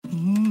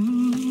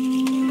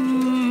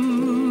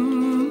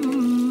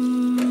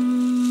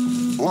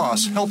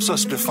Loss helps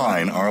us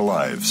define our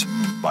lives.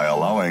 By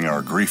allowing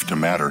our grief to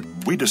matter,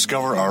 we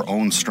discover our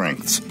own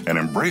strengths and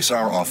embrace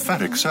our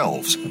authentic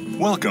selves.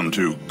 Welcome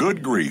to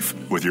Good Grief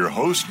with your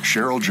host,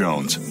 Cheryl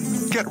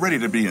Jones. Get ready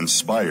to be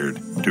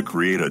inspired to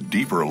create a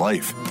deeper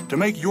life, to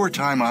make your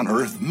time on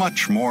Earth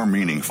much more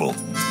meaningful.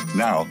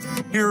 Now,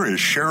 here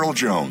is Cheryl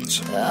Jones.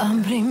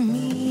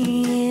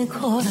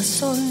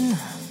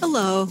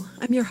 Hello,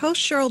 I'm your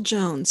host, Cheryl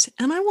Jones,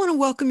 and I want to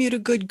welcome you to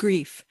Good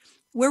Grief,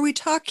 where we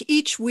talk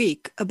each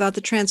week about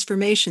the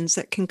transformations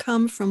that can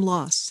come from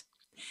loss.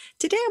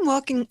 Today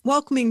I'm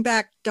welcoming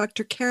back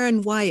Dr.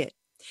 Karen Wyatt.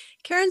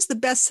 Karen's the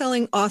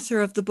best-selling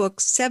author of the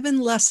book 7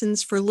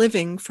 Lessons for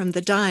Living from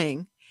the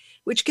Dying,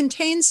 which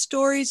contains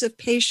stories of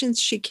patients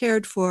she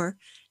cared for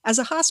as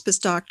a hospice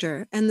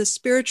doctor and the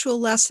spiritual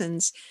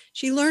lessons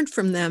she learned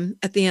from them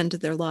at the end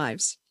of their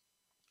lives.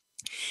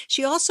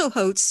 She also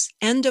hosts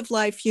End of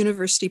Life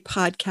University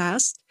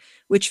podcast,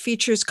 which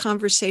features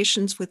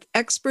conversations with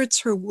experts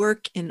who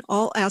work in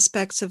all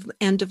aspects of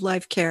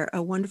end-of-life care,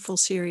 a wonderful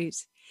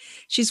series.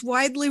 She's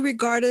widely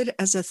regarded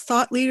as a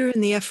thought leader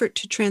in the effort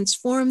to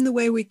transform the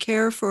way we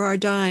care for our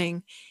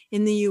dying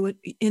in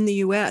the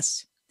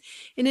U.S.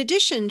 In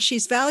addition,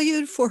 she's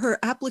valued for her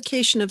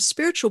application of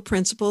spiritual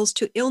principles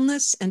to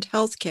illness and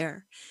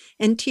healthcare,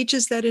 and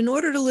teaches that in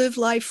order to live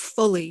life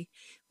fully,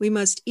 we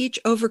must each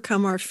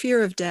overcome our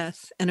fear of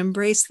death and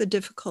embrace the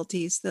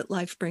difficulties that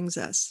life brings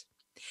us.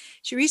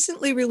 She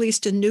recently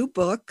released a new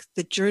book,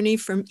 The Journey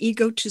from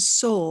Ego to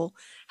Soul,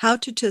 How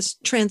to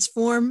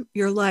Transform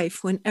Your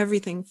Life When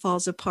Everything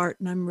Falls Apart,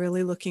 and I'm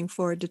really looking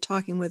forward to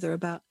talking with her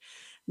about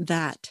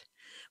that.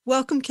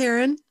 Welcome,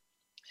 Karen.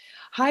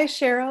 Hi,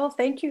 Cheryl.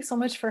 Thank you so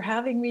much for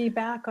having me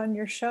back on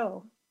your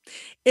show.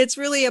 It's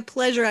really a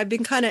pleasure. I've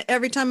been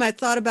every time I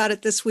thought about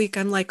it this week,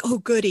 I'm like, oh,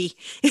 goody.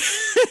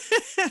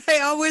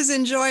 I always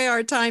enjoy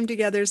our time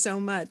together so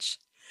much.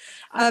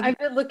 I've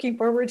been looking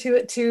forward to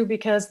it too,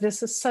 because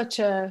this is such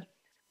an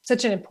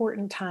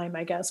important time,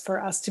 I guess, for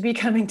us to be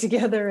coming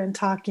together and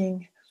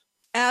talking.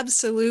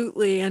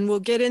 Absolutely. And we'll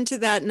get into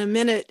that in a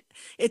minute.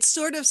 It's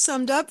sort of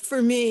summed up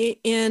for me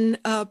in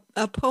a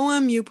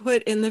poem you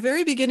put in the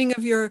very beginning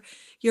of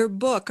your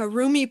book, a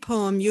Rumi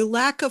poem. You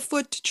lack a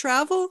foot to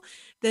travel,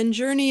 then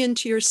journey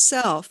into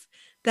yourself.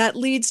 That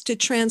leads to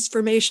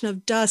transformation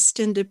of dust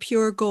into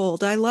pure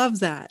gold. I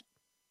love that.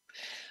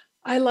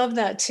 I love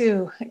that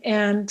too.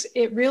 And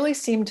it really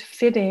seemed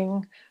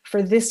fitting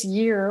for this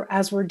year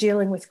as we're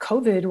dealing with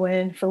COVID,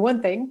 when, for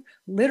one thing,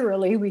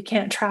 literally we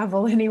can't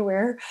travel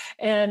anywhere,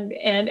 and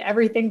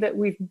everything that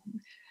we've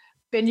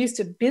been used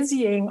to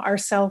busying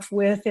ourselves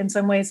with in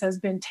some ways has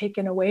been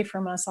taken away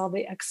from us, all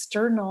the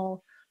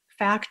external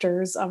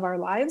factors of our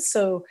lives.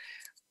 So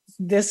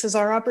this is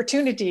our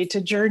opportunity to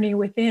journey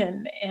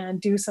within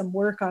and do some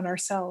work on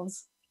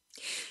ourselves.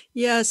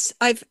 Yes,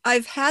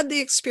 I've had the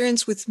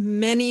experience with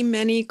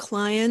many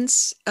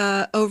clients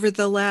over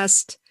the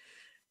last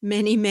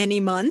many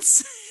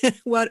months.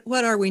 What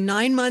are we,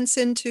 9 months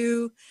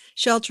into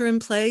shelter in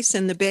place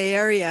in the Bay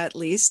Area, at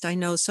least? I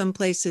know some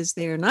places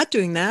they are not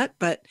doing that,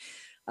 but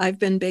I've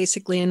been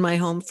basically in my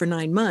home for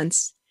 9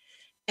 months.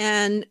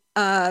 And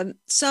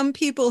some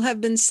people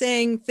have been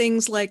saying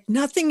things like,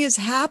 nothing is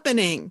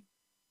happening.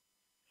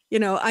 You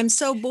know, I'm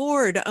so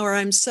bored, or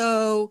I'm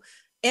so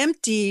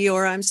empty,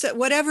 or I'm so,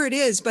 whatever it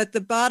is, but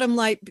the bottom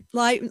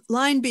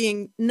line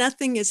being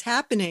nothing is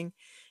happening.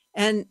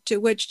 And to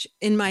which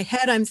in my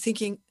head, I'm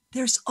thinking,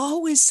 there's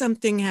always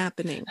something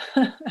happening.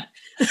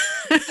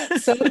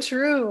 So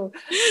true.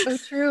 So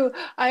true.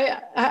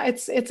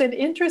 It's an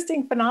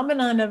interesting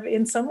phenomenon of,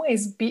 in some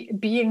ways,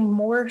 being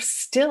more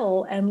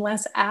still and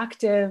less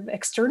active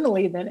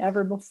externally than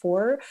ever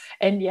before,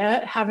 and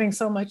yet having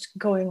so much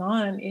going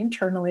on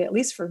internally. At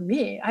least for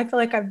me, I feel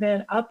like I've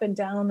been up and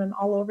down and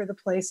all over the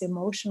place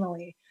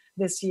emotionally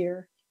this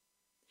year.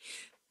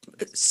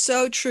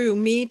 So true.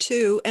 Me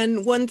too.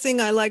 And one thing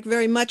I like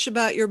very much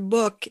about your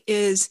book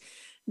is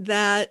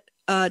that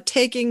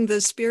taking the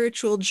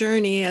spiritual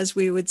journey, as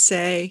we would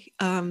say,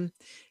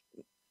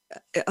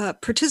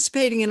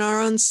 participating in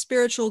our own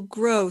spiritual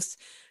growth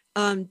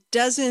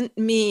doesn't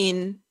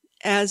mean,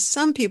 as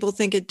some people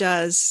think it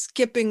does,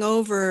 skipping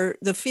over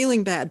the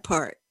feeling bad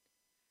part.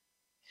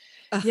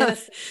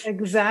 Yes,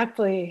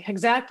 exactly.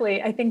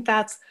 I think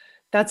that's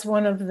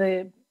one of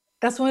the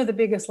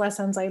biggest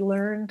lessons I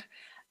learned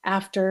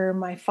after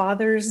my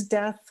father's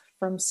death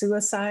from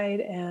suicide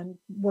and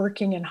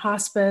working in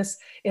hospice,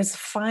 is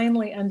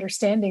finally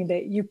understanding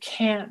that you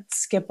can't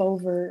skip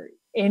over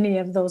any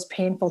of those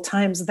painful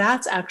times.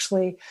 That's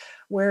actually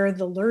where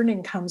the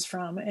learning comes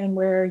from, and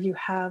where you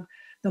have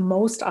the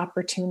most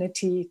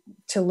opportunity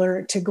to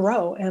learn, to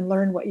grow and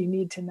learn what you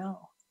need to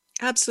know.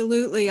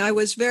 Absolutely. I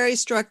was very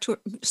struck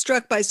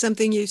by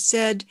something you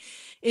said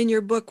in your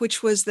book,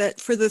 which was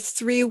that for the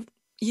 3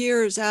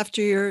 years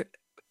after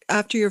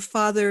your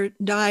father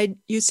died,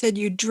 you said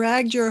you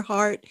dragged your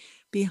heart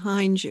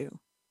behind you.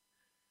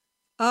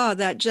 Oh,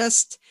 that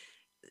just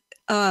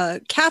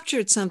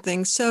captured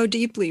something so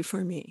deeply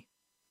for me.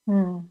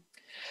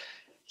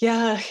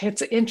 Yeah,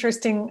 it's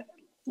interesting.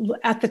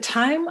 At the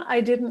time,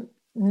 I didn't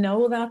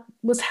know that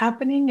was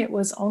happening. It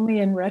was only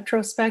in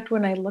retrospect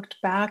when I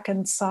looked back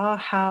and saw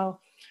how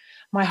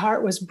my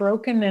heart was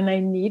broken and I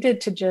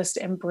needed to just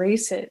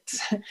embrace it.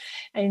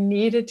 I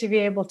needed to be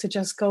able to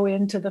just go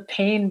into the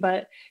pain.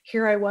 But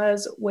here I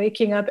was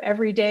waking up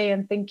every day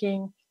and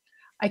thinking,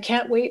 I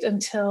can't wait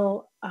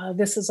until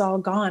this is all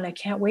gone. I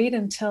can't wait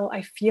until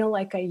I feel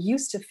like I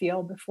used to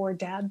feel before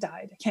dad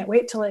died. I can't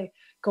wait till I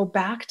go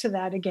back to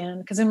that again.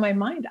 Because in my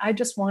mind, I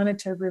just wanted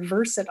to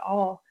reverse it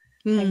all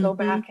and go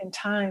back in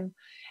time.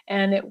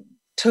 And it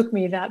took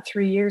me that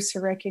 3 years to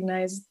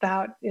recognize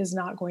that is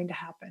not going to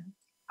happen.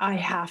 I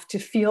have to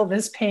feel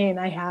this pain.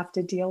 I have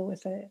to deal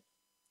with it.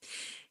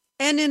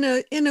 And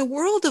in a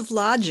world of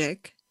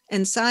logic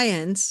and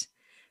science,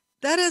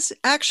 that is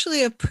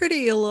actually a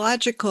pretty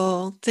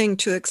illogical thing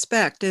to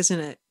expect, isn't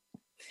it?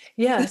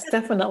 Yes,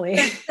 definitely.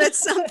 That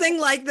something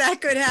like that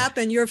could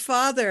happen. Your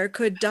father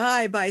could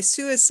die by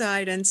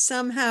suicide, and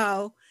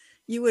somehow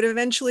you would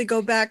eventually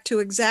go back to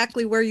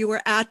exactly where you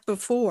were at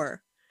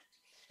before.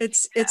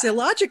 It's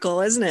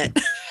illogical, isn't it?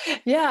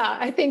 Yeah,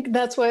 I think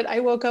that's what I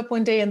woke up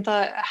one day and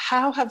thought,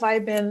 how have I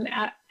been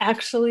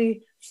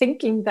actually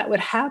thinking that would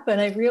happen?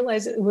 I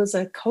realized it was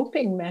a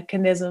coping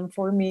mechanism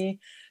for me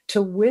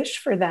to wish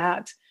for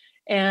that.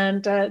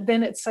 And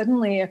then it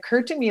suddenly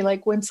occurred to me,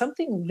 like, when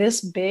something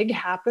this big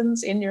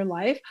happens in your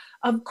life,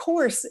 of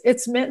course,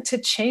 it's meant to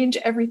change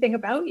everything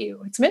about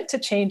you. It's meant to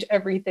change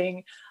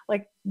everything.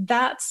 Like,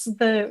 that's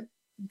the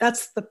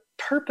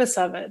purpose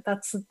of it.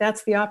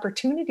 That's the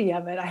opportunity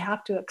of it. I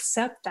have to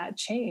accept that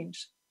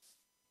change.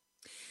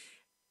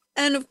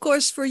 And of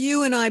course, for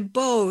you and I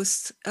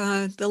both,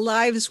 the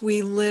lives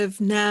we live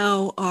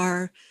now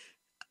were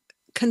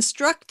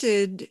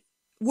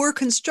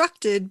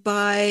constructed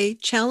by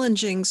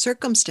challenging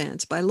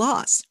circumstance, by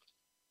loss.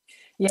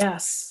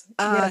 Yes,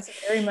 yes,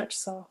 very much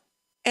so.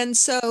 And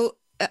so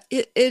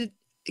it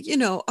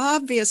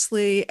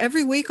obviously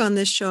every week on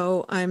this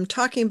show, I'm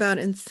talking about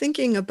and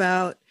thinking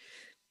about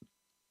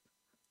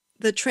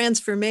the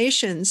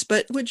transformations.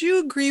 But would you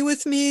agree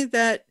with me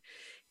that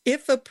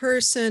if a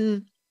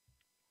person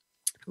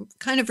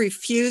kind of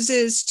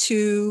refuses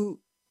to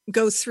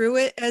go through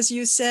it, as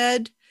you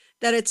said,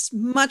 that it's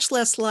much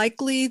less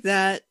likely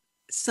that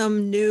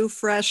some new,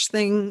 fresh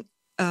thing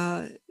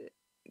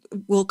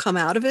will come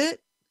out of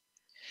it?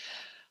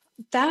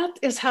 That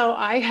is how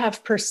I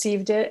have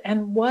perceived it,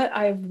 and what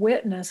I've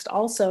witnessed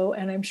also,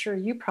 and I'm sure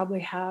you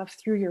probably have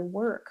through your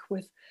work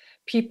with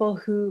people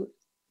who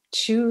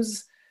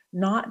choose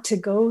not to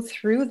go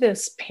through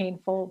this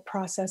painful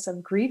process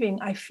of grieving,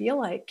 I feel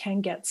like can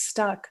get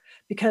stuck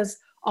because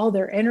all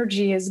their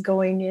energy is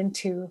going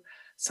into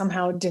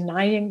somehow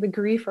denying the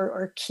grief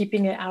or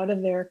keeping it out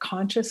of their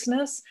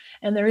consciousness.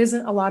 And there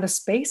isn't a lot of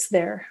space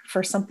there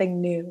for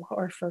something new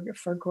or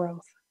for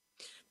growth.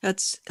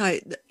 I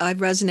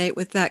resonate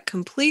with that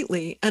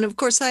completely. And of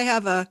course,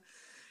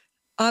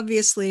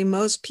 obviously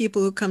most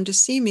people who come to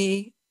see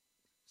me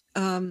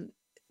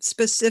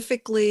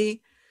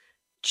specifically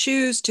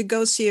choose to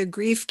go see a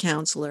grief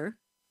counselor.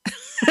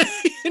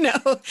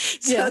 So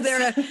Yes.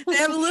 they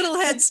have a little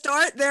head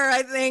start there,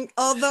 I think,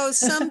 although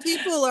some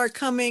people are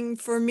coming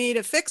for me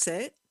to fix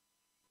it,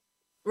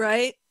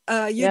 right?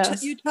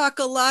 Yes. You talk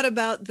a lot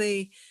about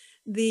the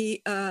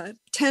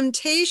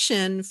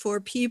temptation for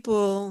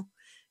people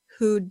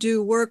who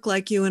do work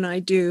like you and I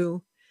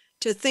do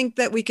to think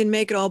that we can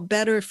make it all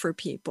better for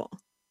people.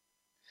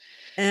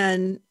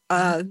 And,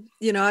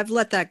 I've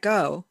let that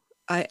go.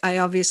 I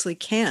obviously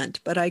can't,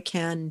 but I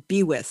can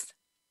be with.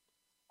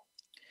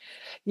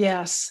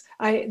 Yes,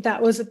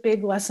 that was a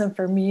big lesson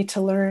for me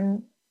to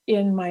learn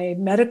in my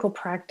medical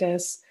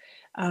practice,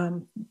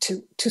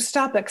 to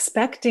stop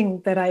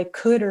expecting that I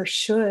could or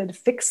should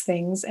fix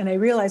things. And I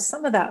realized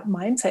some of that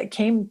mindset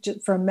came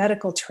from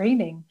medical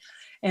training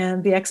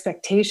and the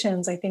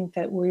expectations, I think,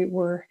 that we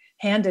were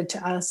handed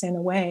to us in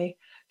a way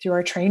through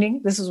our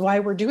training. This is why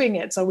we're doing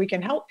it, so we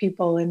can help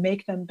people and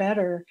make them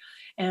better.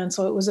 And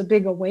so it was a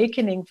big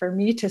awakening for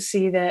me to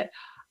see that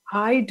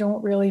I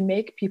don't really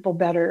make people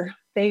better.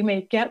 They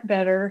may get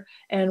better.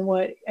 And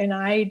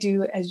I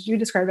do, as you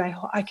described,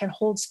 I can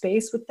hold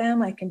space with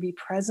them. I can be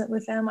present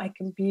with them. I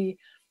can be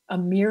a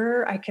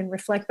mirror. I can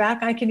reflect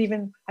back. I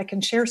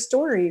can share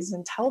stories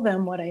and tell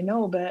them what I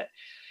know, but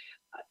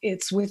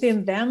it's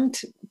within them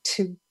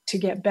to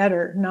get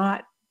better,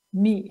 not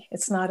me.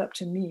 It's not up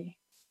to me.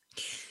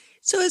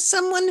 So as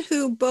someone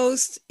who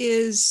both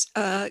is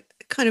kind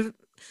of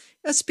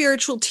a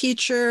spiritual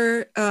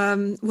teacher,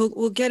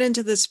 we'll get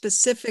into the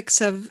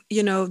specifics of,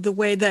 the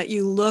way that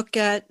you look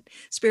at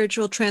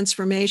spiritual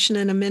transformation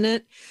in a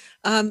minute.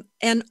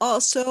 And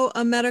also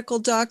a medical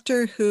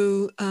doctor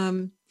who,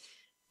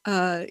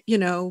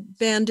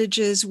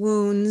 bandages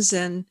wounds.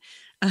 And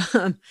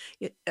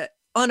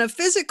on a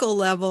physical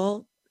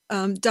level,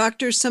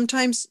 doctors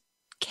sometimes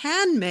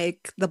can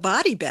make the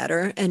body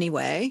better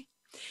anyway.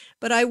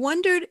 But I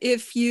wondered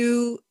if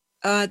you,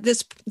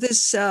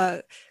 this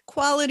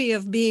quality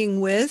of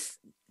being with,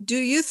 do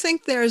you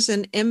think there's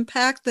an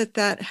impact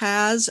that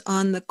has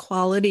on the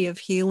quality of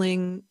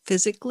healing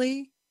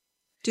physically?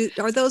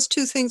 Are those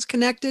two things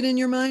connected in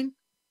your mind?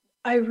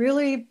 I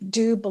really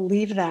do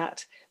believe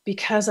that,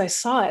 because I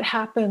saw it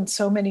happen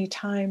so many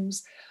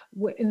times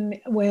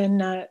when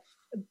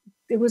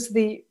it was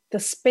the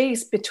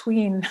space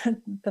between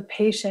the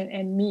patient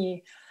and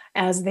me,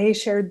 as they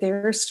shared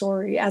their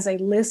story, as I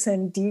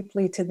listened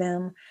deeply to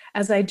them,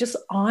 as I just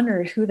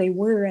honored who they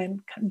were and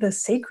the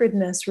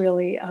sacredness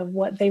really of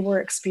what they were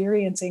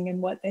experiencing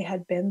and what they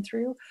had been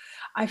through.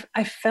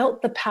 I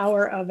felt the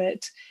power of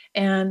it.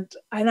 And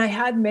I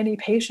had many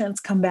patients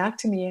come back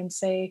to me and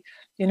say,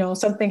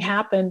 something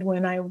happened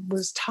when I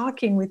was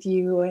talking with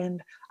you,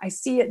 and I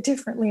see it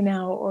differently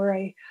now, or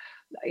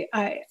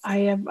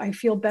I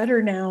feel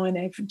better now, and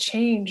I've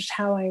changed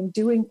how I'm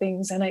doing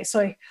things. And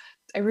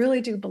I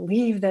really do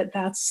believe that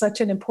that's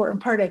such an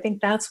important part. I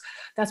think that's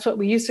what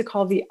we used to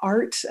call the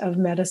art of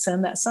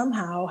medicine, that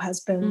somehow has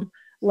been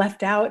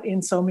left out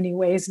in so many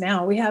ways.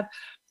 Now we have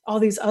all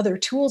these other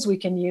tools we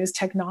can use,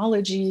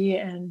 technology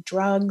and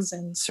drugs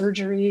and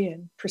surgery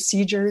and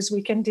procedures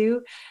we can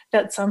do,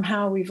 that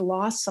somehow we've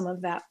lost some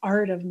of that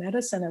art of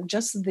medicine, of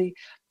just the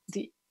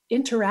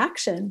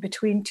interaction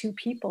between two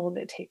people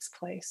that takes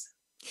place.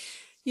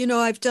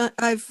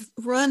 I've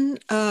run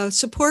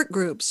support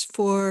groups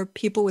for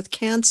people with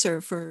cancer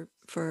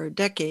for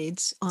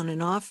decades, on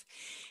and off.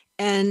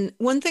 And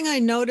one thing I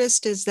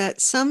noticed is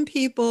that some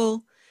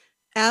people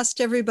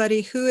asked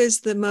everybody who is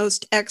the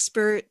most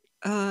expert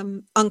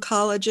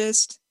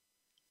oncologist,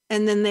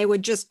 and then they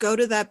would just go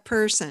to that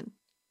person.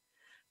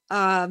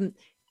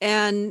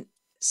 And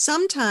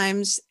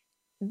sometimes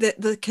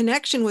the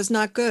connection was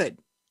not good.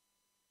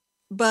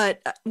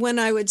 But when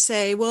I would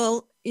say,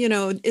 well,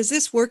 is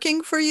this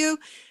working for you?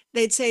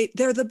 They'd say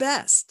they're the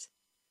best.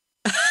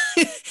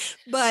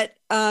 But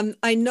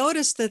I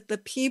noticed that the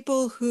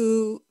people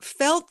who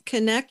felt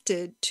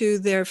connected to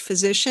their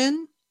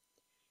physician,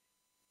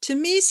 to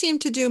me,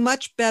 seemed to do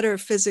much better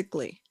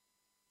physically.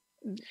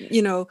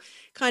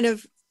 Kind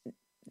of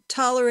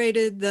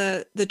tolerated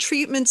the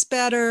treatments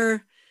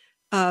better,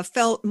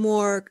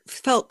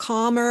 felt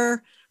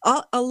calmer.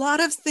 A lot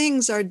of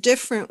things are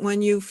different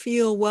when you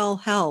feel well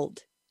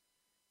held,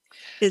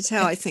 is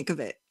how I think of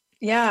it.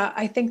 Yeah,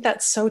 I think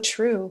that's so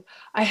true.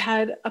 I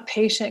had a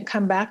patient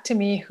come back to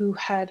me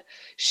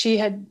she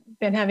had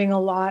been having a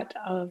lot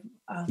of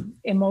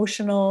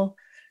emotional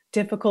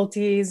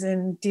difficulties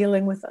and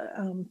dealing with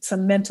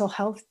some mental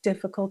health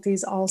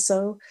difficulties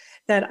also,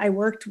 that I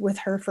worked with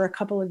her for a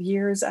couple of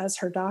years as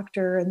her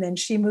doctor. And then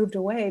she moved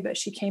away, but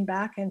she came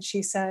back and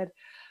she said,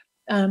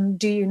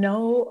 do you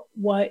know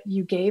what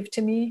you gave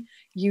to me?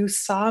 You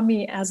saw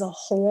me as a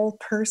whole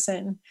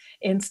person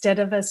instead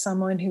of as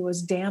someone who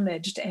was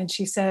damaged. And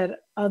she said,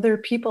 other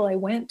people I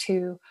went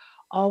to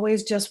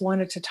always just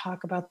wanted to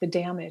talk about the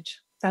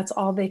damage. That's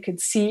all they could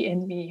see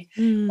in me,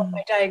 what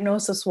my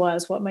diagnosis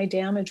was, what my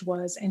damage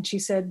was. And she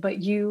said,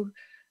 but you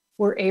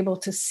were able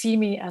to see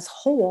me as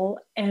whole.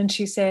 And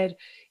she said,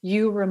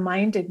 you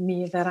reminded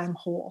me that I'm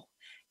whole.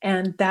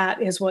 And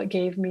that is what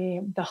gave me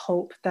the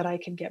hope that I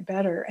could get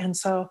better. And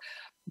so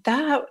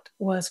that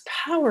was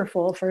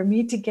powerful for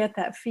me to get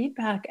that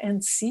feedback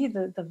and see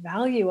the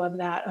value of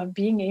that, of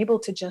being able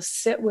to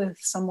just sit with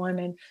someone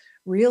and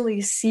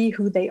really see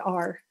who they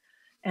are,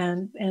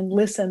 and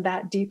listen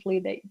that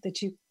deeply,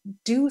 that you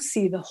do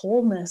see the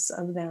wholeness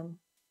of them.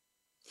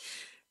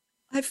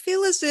 I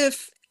feel as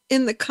if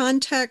in the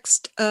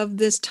context of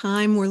this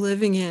time we're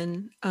living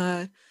in,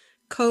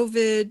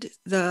 COVID,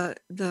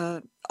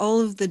 the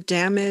all of the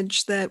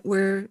damage that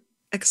we're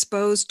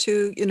exposed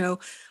to,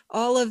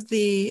 all of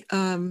the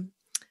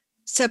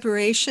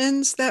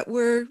separations that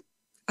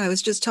I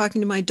was just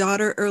talking to my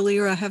daughter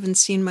earlier. I haven't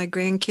seen my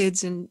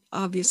grandkids in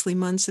obviously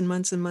months and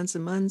months and months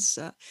and months.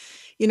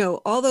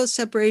 All those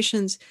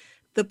separations,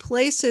 the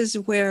places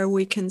where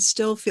we can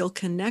still feel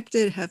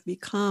connected have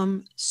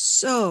become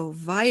so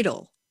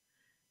vital.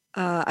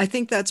 I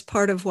think that's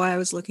part of why I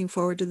was looking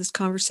forward to this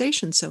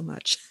conversation so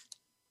much.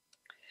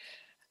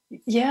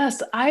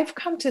 Yes, I've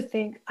come to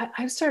think,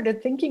 I've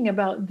started thinking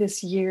about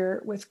this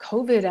year with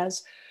COVID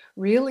as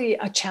really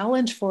a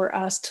challenge for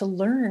us to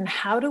learn,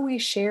 how do we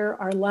share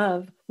our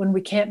love when we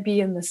can't be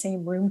in the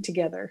same room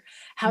together?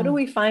 How do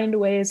we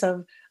find ways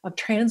of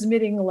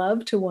transmitting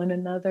love to one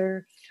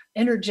another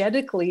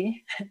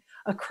energetically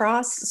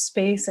across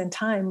space and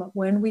time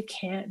when we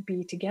can't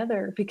be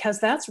together? Because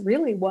that's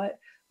really what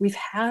we've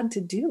had to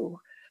do,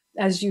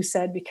 as you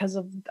said, because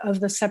of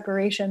the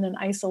separation and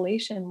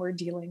isolation we're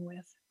dealing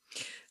with.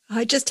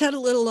 I just had a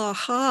little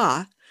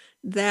aha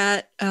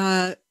that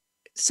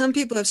some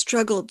people have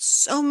struggled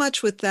so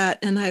much with that,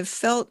 and I've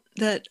felt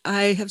that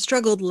I have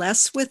struggled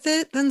less with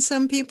it than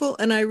some people.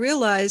 And I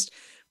realized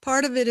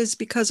part of it is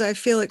because I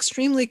feel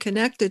extremely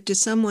connected to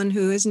someone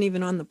who isn't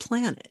even on the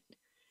planet.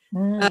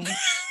 I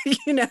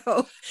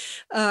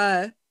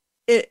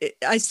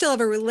still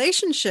have a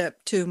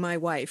relationship to my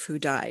wife who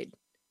died.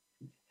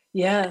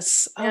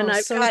 Yes. And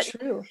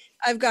true.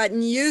 I've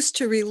gotten used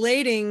to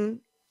relating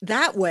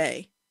that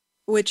way,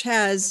 which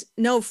has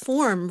no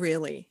form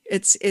really.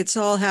 It's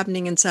all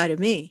happening inside of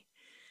me.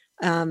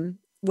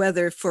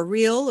 Whether for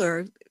real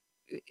or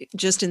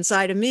just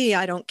inside of me,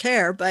 I don't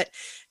care. But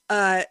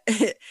I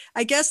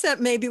guess that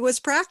maybe was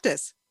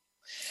practice.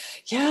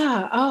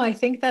 Yeah. Oh, I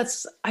think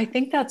that's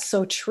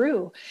so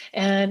true.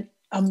 And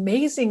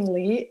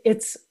amazingly,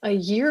 it's a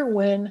year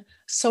when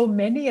so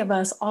many of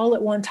us all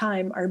at one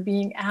time are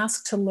being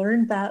asked to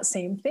learn that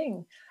same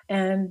thing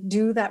and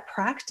do that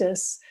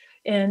practice.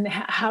 And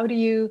how do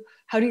you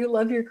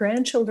love your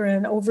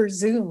grandchildren over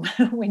Zoom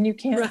when you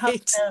can't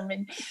hug them?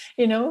 And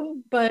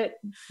but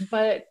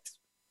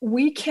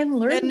we can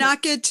learn and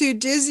not get too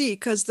dizzy,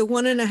 because the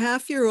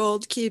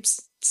 1.5-year-old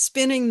keeps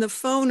spinning the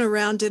phone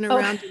around and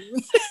around.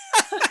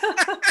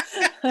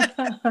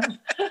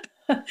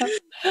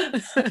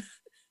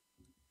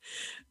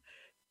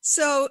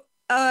 So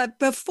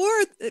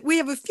before we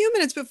have a few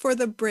minutes before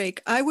the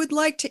break, I would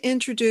like to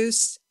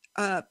introduce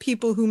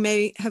people who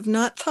may have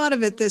not thought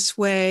of it this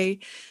way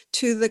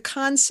to the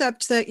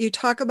concept that you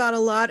talk about a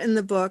lot in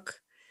the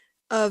book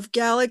of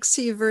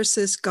galaxy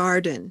versus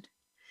garden,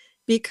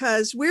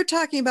 because we're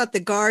talking about the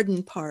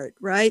garden part,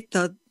 right?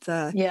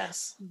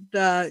 Yes.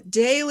 The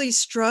daily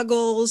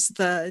struggles,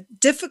 the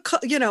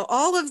difficult,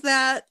 all of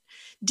that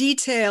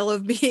detail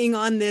of being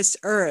on this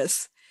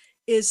earth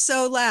is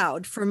so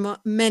loud for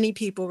many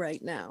people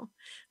right now.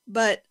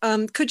 But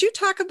could you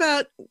talk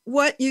about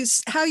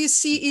how you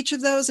see each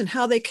of those and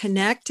how they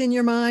connect in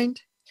your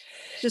mind?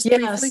 Just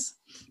briefly.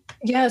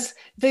 Yes.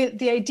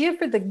 The idea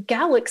for the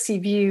galaxy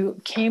view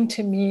came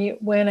to me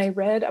when I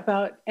read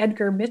about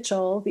Edgar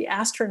Mitchell, the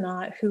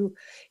astronaut, who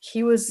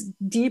he was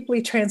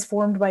deeply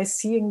transformed by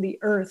seeing the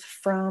Earth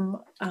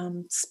from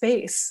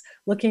space,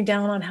 looking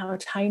down on how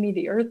tiny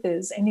the Earth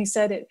is. And he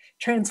said it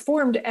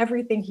transformed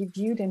everything he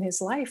viewed in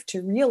his life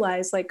to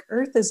realize, like,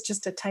 Earth is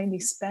just a tiny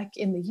speck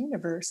in the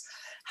universe.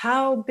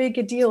 How big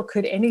a deal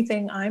could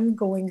anything I'm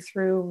going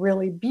through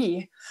really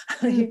be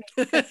to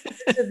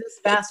this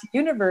vast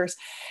universe?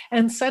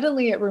 And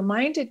suddenly it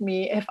reminded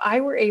me, if I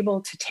were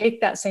able to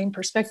take that same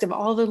perspective,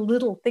 all the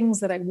little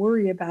things that I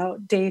worry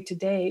about day to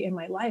day in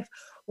my life,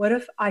 what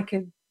if I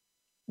could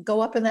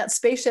go up in that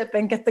spaceship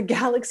and get the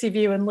galaxy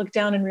view and look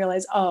down and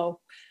realize,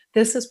 oh,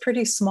 this is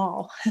pretty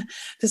small.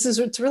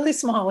 It's really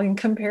small in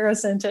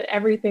comparison to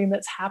everything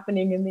that's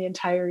happening in the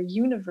entire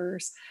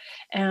universe.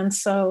 And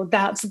so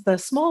that's the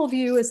small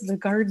view is the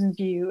garden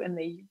view, and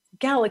the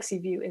galaxy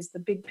view is the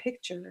big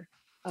picture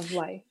of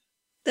life.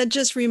 That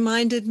just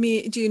reminded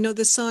me, do you know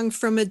the song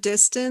From a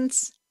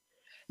Distance?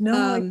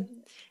 No.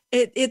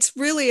 It's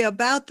really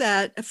about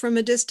that. From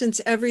a distance,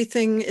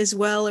 everything is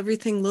well,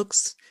 everything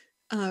looks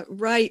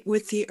right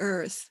with the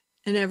earth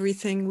and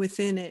everything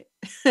within it.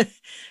 I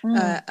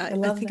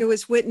think it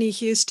was Whitney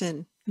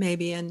Houston,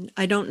 maybe, and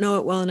I don't know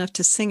it well enough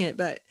to sing it,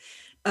 but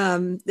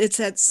it's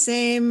that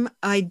same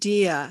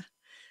idea.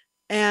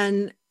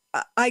 And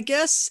I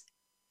guess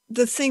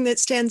the thing that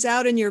stands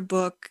out in your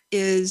book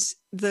is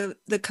the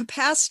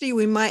capacity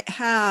we might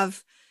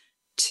have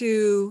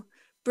to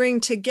bring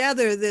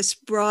together this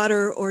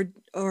broader or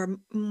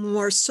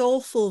more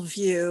soulful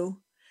view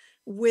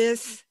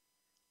with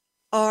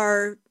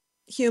our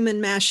human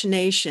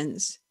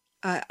machinations.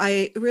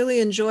 I really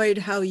enjoyed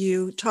how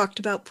you talked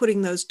about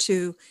putting those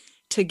two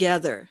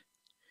together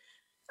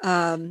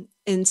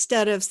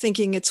instead of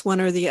thinking it's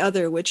one or the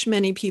other, which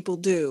many people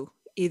do.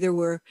 Either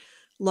we're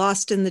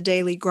lost in the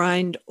daily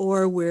grind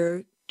or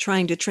we're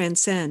trying to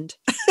transcend.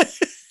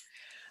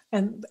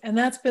 And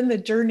that's been the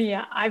journey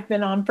I've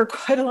been on for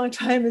quite a long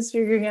time, is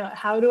figuring out,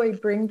 how do I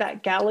bring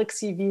that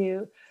galaxy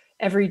view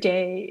every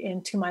day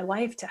into my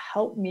life to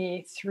help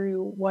me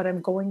through what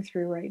I'm going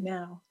through right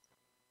now.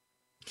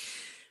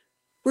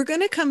 We're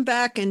going to come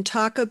back and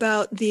talk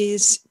about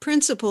these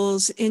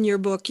principles in your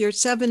book, your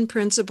 7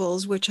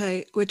 principles, which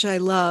I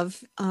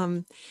love,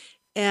 and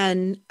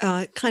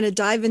kind of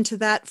dive into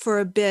that for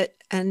a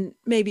bit and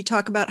maybe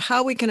talk about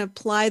how we can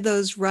apply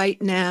those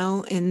right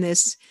now in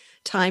this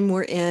time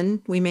we're in.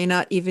 We may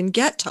not even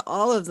get to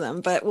all of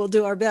them, but we'll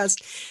do our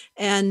best.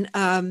 And,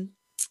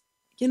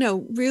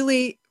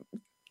 really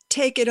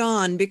take it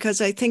on,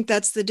 because I think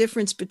that's the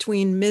difference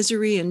between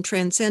misery and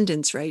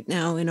transcendence right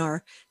now in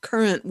our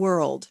current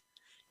world,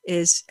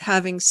 is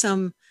having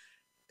some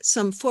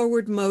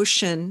forward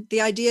motion, the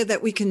idea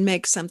that we can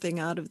make something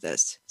out of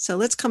this. So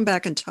let's come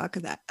back and talk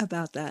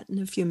about that in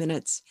a few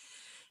minutes.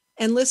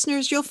 And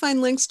listeners, you'll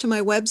find links to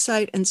my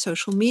website and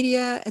social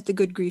media at the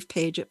Good Grief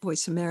page at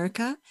Voice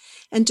America.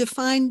 And to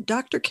find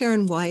Dr.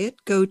 Karen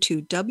Wyatt, go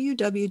to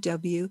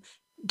www.eol,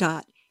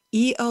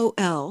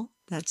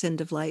 that's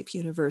End of Life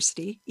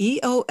University,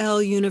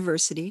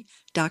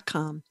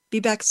 eoluniversity.com. Be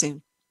back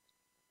soon.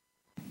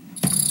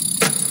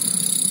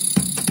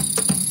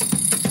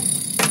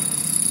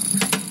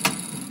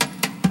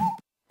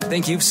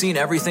 Think you've seen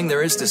everything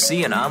there is to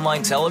see in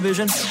online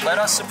television? Let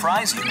us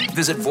surprise you.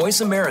 Visit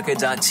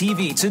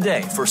voiceamerica.tv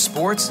today for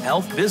sports,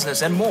 health,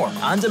 business, and more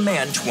on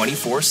demand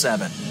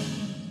 24/7.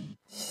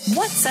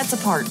 What sets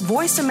apart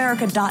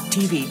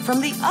VoiceAmerica.tv from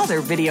the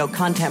other video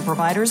content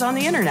providers on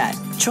the internet?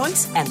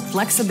 Choice and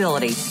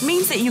flexibility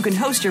means that you can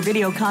host your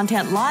video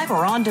content live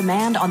or on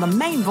demand on the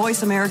main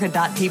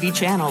VoiceAmerica.tv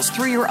channels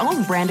through your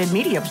own branded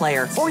media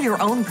player or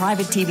your own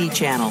private TV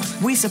channel.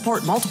 We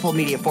support multiple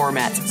media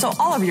formats, so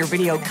all of your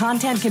video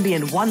content can be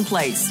in one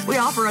place. We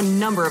offer a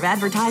number of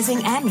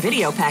advertising and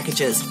video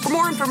packages. For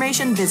more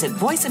information, visit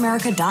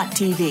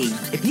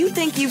VoiceAmerica.tv. If you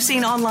think you've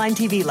seen online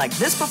TV like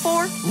this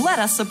before, let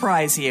us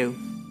surprise you.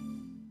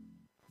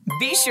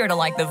 Be sure to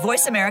like the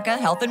Voice America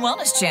Health and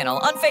Wellness channel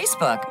on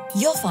Facebook.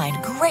 You'll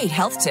find great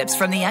health tips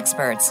from the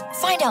experts.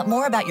 Find out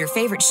more about your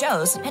favorite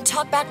shows and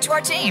talk back to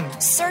our team.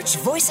 Search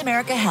Voice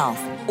America Health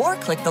or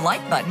click the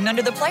like button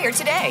under the player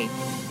today.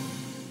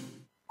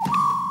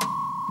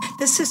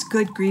 This is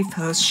Good Grief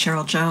host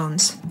Cheryl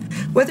Jones.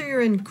 Whether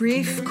you're in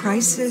grief,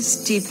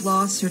 crisis, deep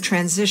loss, or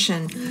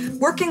transition,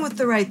 working with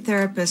the right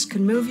therapist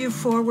can move you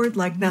forward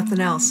like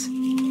nothing else.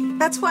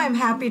 That's why I'm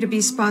happy to be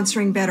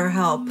sponsoring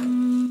BetterHelp.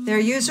 Their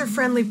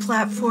user-friendly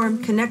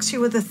platform connects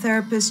you with a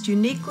therapist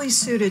uniquely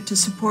suited to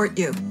support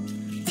you.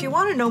 If you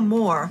want to know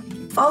more,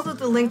 follow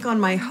the link on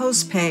my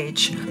host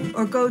page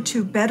or go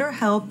to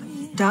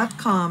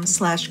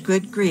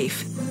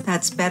betterhelp.com/goodgrief.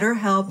 That's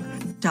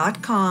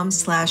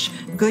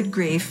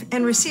betterhelp.com/goodgrief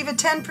and receive a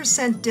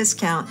 10%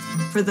 discount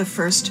for the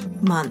first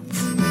month.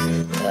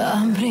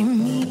 Abre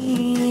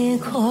mi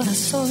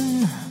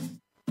corazón.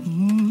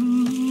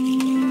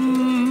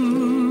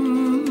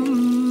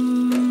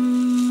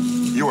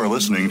 You are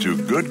listening to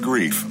Good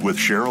Grief with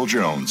Cheryl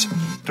Jones.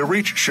 To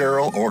reach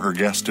Cheryl or her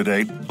guest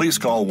today, please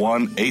call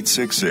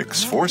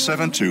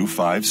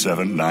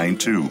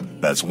 1-866-472-5792.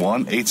 That's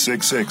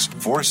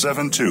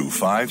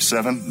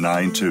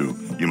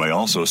 1-866-472-5792. You may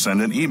also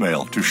send an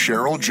email to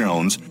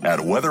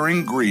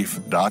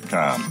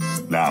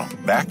CherylJones@weatheringgrief.com. Now,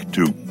 back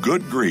to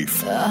Good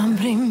Grief.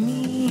 Abre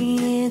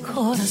mi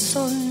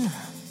corazón.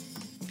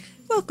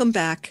 Welcome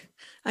back.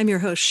 I'm your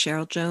host,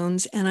 Cheryl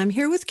Jones, and I'm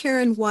here with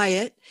Karen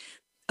Wyatt,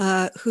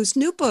 whose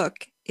new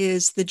book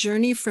is The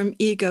Journey from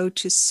Ego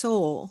to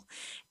Soul.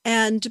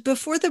 And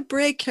before the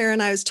break,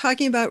 Karen, I was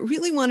talking about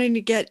really wanting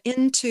to get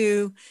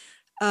into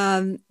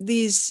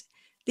these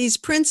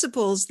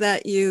principles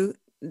that you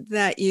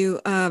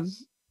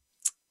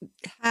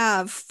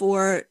have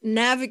for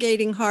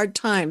navigating hard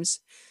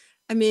times.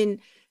 I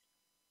mean,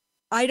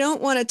 I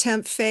don't want to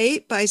tempt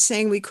fate by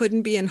saying we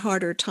couldn't be in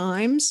harder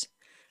times.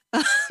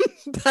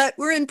 But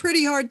we're in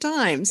pretty hard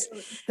times.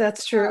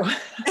 That's true.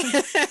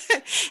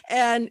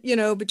 And,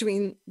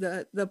 between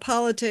the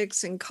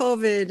politics and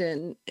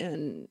COVID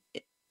and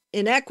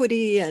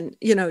inequity and,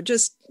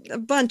 just a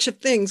bunch of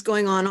things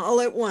going on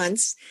all at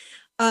once.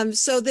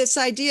 So this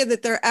idea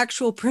that there are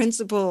actual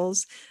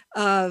principles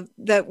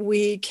that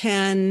we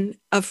can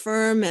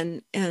affirm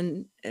and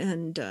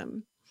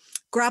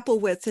grapple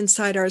with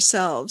inside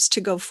ourselves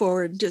to go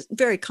forward, just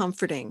very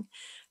comforting.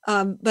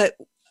 But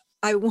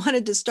I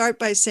wanted to start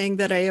by saying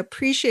that I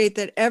appreciate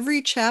that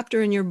every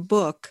chapter in your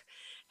book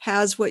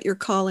has what you're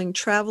calling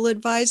travel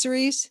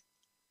advisories.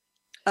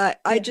 That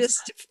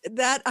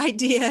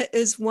idea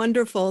is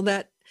wonderful,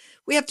 that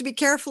we have to be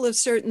careful of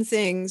certain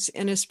things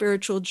in a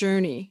spiritual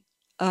journey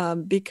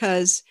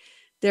because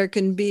we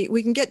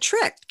can get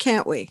tricked,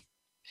 can't we?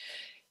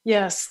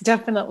 Yes,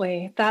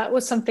 definitely. That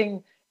was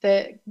something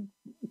that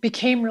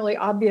became really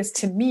obvious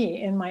to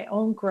me in my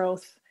own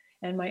growth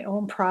and my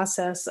own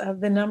process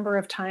of the number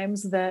of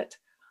times that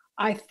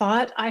I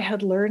thought I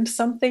had learned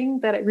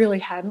something that I really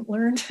hadn't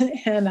learned.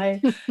 And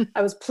I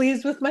was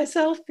pleased with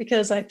myself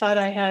because I thought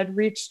I had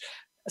reached,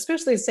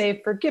 especially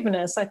say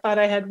forgiveness, I thought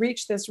I had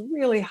reached this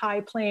really high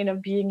plane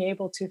of being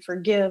able to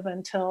forgive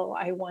until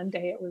one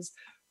day it was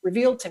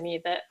revealed to me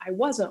that I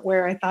wasn't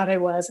where I thought I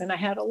was. And I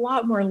had a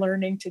lot more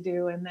learning to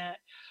do, and that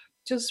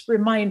just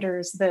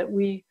reminders that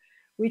we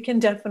can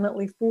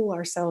definitely fool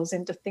ourselves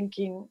into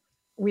thinking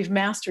we've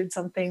mastered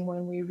something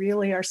when we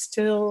really are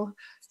still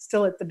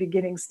at the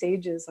beginning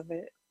stages of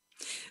it.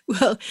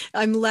 Well,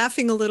 I'm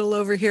laughing a little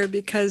over here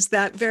because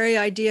that very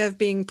idea of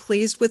being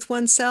pleased with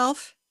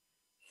oneself,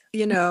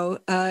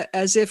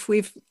 as if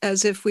we've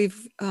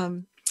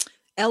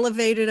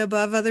elevated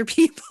above other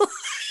people.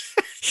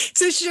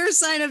 It's a sure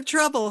sign of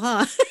trouble,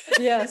 huh?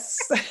 Yes.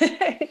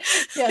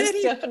 Yes,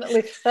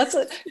 definitely. That's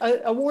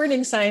a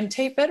warning sign.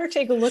 Better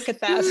take a look at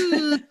that.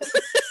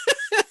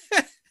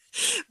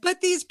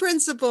 But these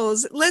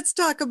principles, let's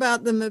talk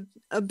about them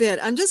a bit.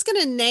 I'm just going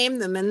to name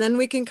them and then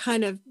we can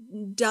kind of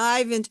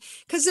dive into,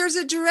 because there's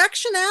a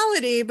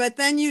directionality, but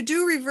then you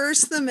do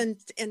reverse them and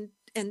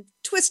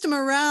twist them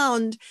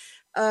around,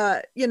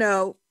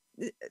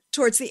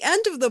 towards the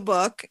end of the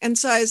book. And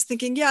so I was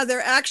thinking, yeah,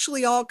 they're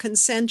actually all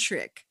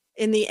concentric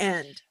in the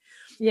end.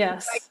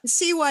 Yes. I can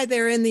see why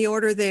they're in the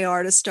order they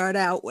are to start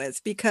out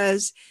with,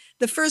 because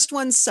the first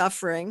one's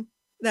suffering.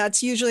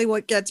 That's usually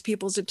what gets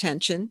people's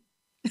attention.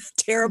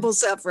 Terrible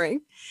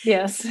suffering.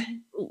 Yes.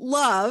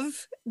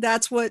 Love,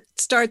 that's what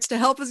starts to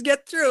help us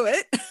get through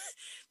it.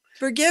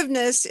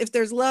 forgiveness, if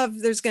there's love,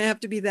 there's going to have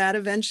to be that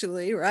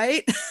eventually,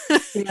 right?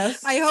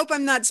 Yes. I hope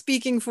I'm not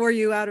speaking for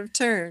you out of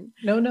turn.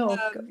 No,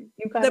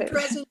 you got the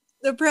it.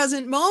 The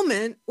present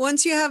moment,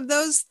 once you have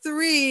those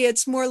three,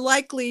 it's more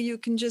likely you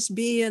can just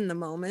be in the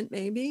moment,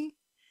 maybe.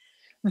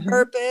 Mm-hmm.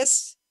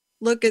 Purpose,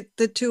 look at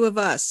the two of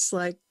us,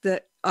 like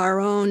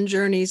our own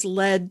journeys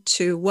led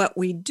to what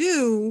we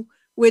do,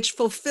 which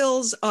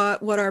fulfills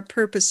what our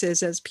purpose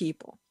is as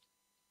people.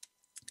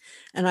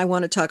 And I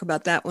want to talk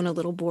about that one a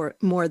little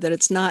more, that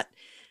it's not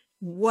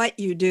what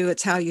you do,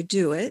 it's how you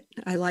do it.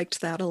 I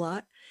liked that a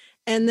lot.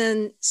 And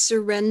then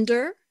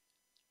surrender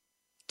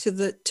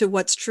to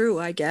what's true,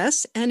 I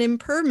guess, and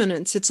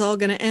impermanence, it's all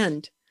going to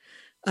end.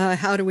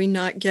 How do we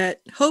not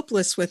get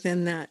hopeless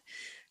within that?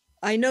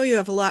 I know you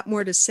have a lot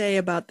more to say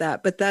about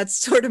that, but that's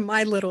sort of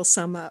my little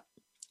sum up.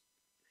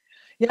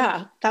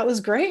 Yeah, that was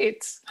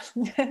great.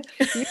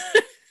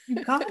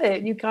 You got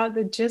it. You got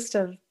the gist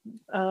of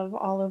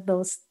all of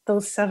those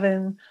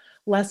 7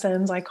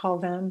 lessons, I call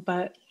them.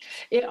 But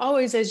it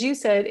always, as you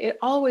said, it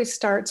always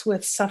starts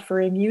with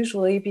suffering,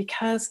 usually,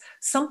 because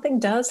something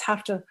does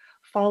have to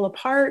fall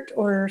apart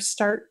or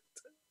start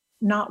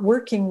not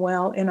working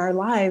well in our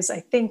lives, I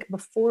think,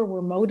 before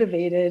we're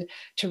motivated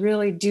to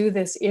really do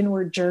this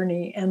inward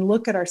journey and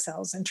look at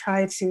ourselves and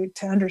try to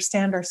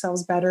understand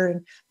ourselves better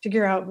and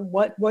figure out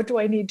what do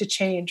I need to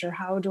change or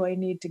how do I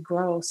need to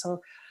grow.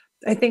 So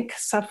I think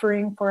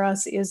suffering for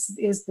us is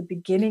the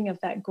beginning of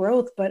that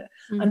growth. But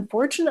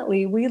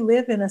unfortunately, we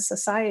live in a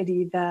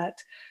society that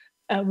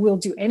will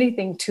do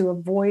anything to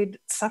avoid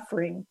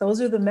suffering. Those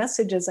are the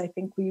messages I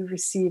think we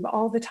receive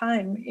all the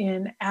time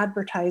in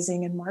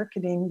advertising and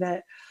marketing,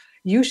 that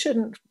you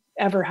shouldn't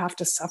ever have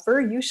to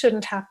suffer. You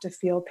shouldn't have to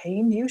feel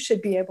pain. You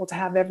should be able to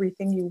have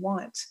everything you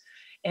want.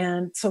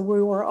 And so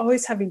we were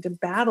always having to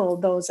battle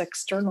those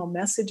external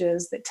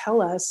messages that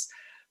tell us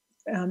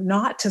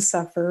not to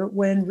suffer,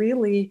 when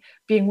really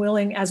being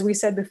willing, as we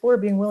said before,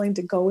 being willing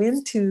to go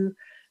into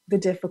the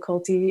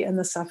difficulty and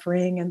the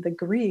suffering and the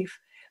grief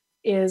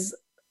is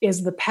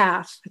the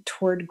path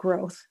toward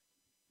growth.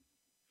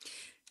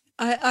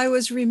 I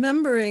was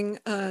remembering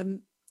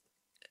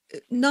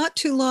not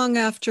too long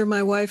after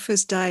my wife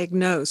was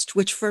diagnosed,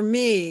 which for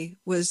me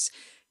was,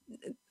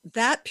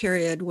 that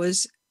period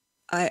was,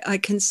 I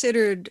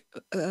considered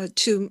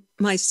to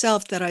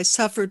myself that I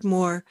suffered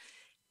more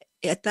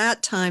at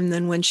that time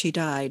than when she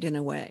died, in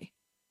a way,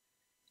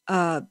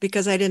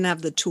 because I didn't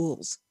have the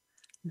tools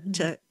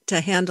to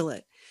handle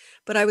it.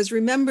 But I was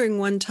remembering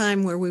one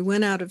time where we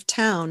went out of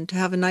town to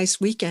have a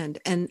nice weekend,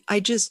 and I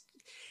just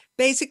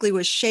basically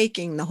was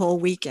shaking the whole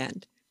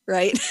weekend,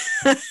 right?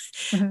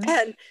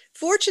 And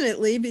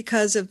fortunately,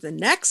 because of the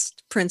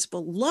next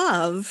principle,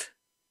 love,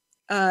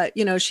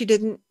 she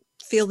didn't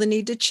feel the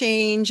need to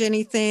change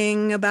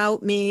anything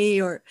about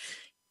me, or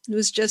it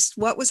was just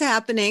what was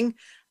happening.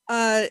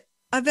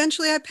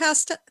 Eventually I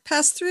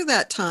passed through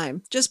that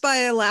time just by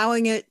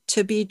allowing it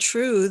to be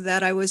true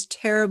that I was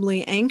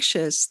terribly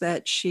anxious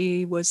that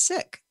she was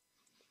sick.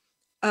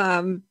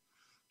 That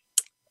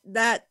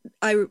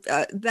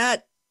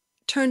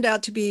turned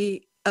out to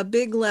be a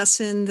big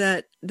lesson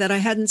that I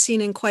hadn't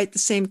seen in quite the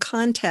same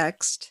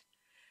context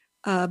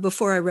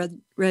before I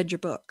read your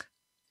book.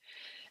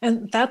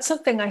 And that's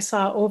something I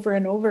saw over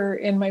and over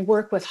in my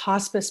work with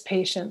hospice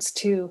patients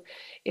too,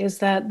 is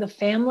that the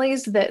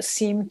families that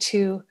seem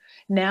to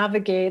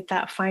navigate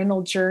that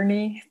final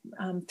journey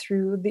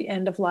through the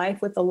end of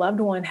life with a loved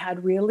one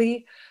had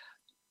really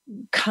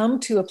come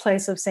to a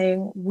place of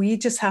saying, we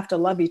just have to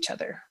love each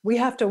other. We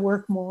have to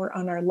work more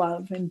on our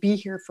love and be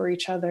here for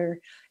each other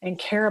and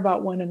care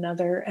about one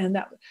another. And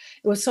that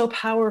it was so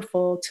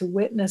powerful to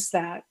witness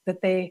that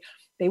they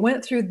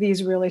went through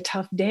these really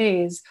tough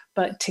days,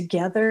 but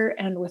together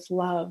and with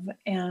love.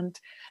 And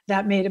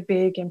that made a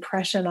big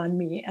impression on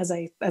me as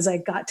I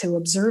got to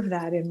observe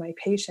that in my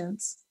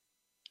patients.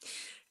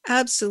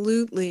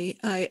 Absolutely.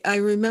 I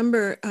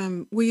remember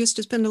we used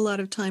to spend a lot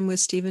of time with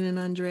Stephen and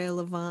Andrea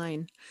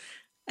Levine.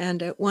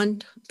 And at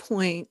one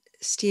point,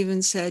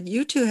 Stephen said,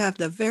 "You two have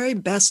the very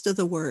best of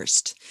the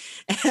worst."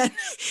 And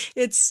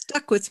it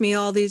stuck with me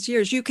all these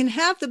years. You can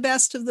have the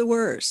best of the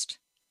worst.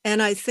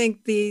 And I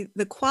think the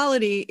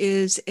quality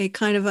is a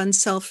kind of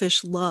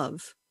unselfish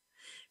love,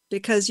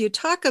 because you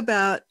talk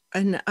about,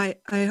 and I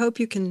hope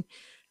you can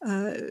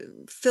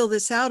fill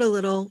this out a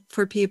little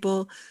for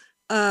people,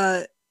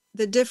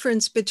 the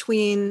difference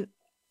between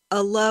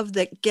a love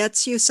that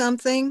gets you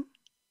something,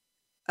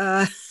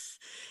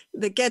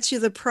 that gets you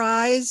the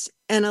prize,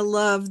 and a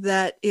love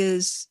that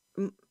is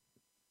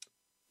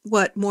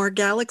more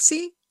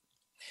galaxy?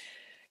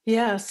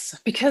 Yes,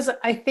 because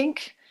I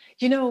think,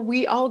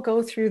 we all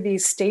go through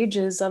these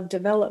stages of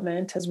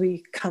development as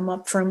we come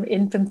up from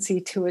infancy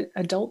to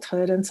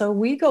adulthood. And so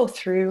we go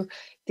through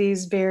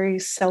these very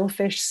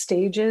selfish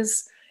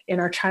stages in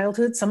our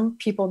childhood. Some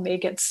people may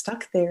get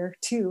stuck there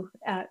too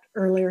at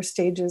earlier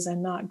stages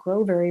and not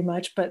grow very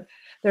much. But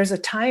there's a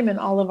time in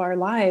all of our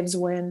lives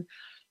when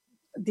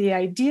the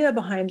idea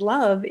behind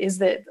love is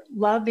that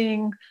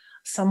loving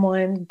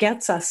someone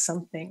gets us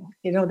something.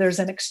 There's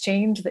an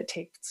exchange that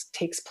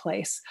takes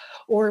place,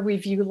 or we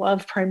view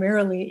love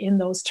primarily in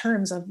those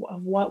terms of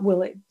what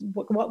will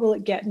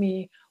it get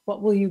me?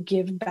 What will you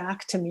give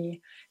back to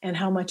me? And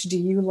how much do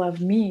you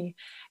love me?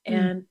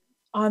 And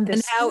on this,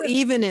 and how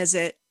even is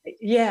it?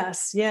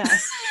 Yes.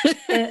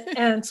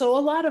 and so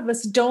a lot of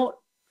us don't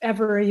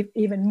ever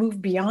even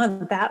move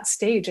beyond that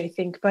stage, I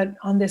think. But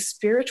on this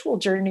spiritual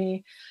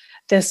journey,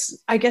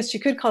 I guess you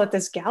could call it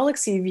this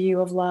galaxy view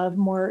of love,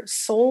 more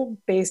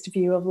soul-based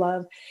view of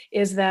love,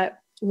 is that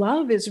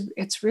love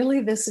it's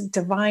really this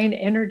divine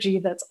energy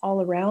that's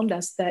all around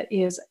us, that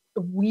is,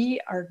 we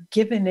are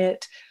given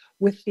it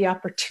with the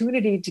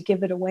opportunity to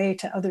give it away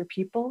to other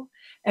people,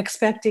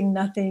 expecting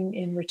nothing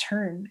in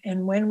return.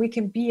 And when we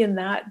can be in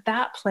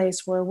that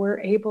place where we're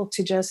able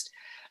to just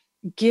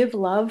give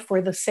love for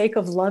the sake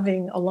of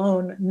loving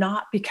alone,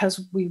 not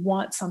because we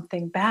want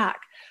something back,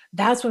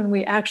 that's when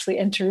we actually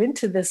enter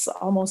into this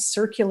almost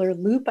circular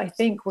loop, I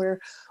think, where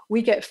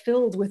we get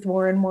filled with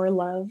more and more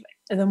love,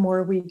 and the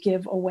more we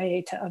give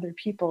away to other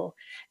people.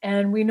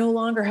 And we no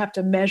longer have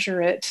to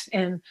measure it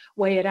and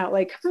weigh it out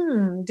like,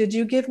 did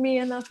you give me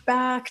enough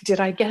back? Did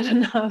I get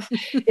enough?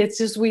 It's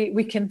just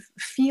we can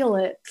feel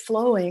it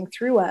flowing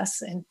through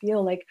us and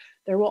feel like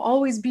there will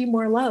always be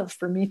more love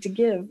for me to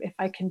give if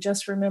I can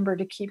just remember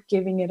to keep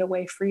giving it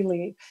away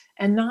freely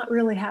and not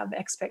really have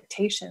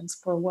expectations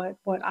for what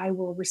I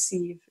will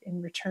receive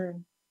in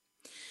return.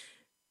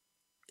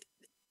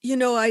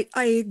 I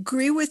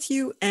agree with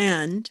you,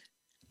 and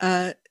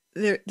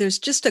there's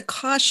just a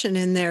caution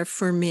in there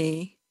for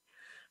me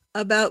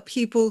about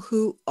people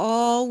who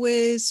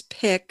always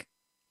pick.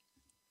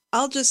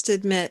 I'll just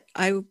admit,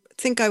 I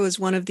think I was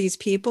one of these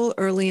people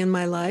early in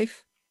my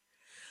life.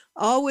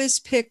 Always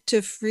pick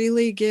to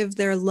freely give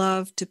their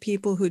love to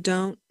people who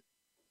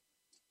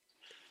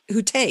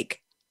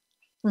take.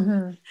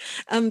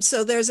 Mm-hmm.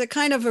 So there's a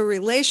kind of a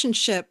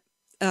relationship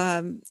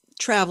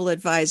travel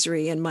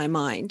advisory in my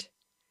mind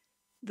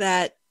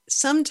that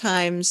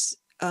sometimes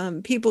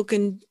people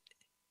can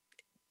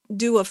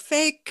do a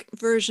fake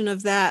version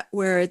of that,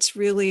 where it's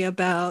really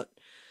about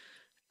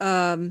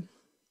not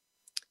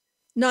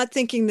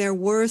thinking they're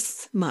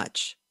worth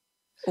much,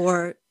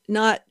 or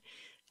not,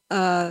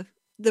 the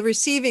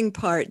receiving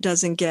part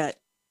doesn't get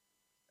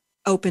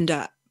opened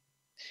up.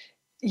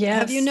 Yes.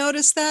 Have you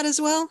noticed that as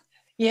well?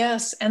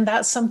 Yes, and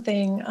that's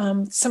something,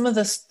 some of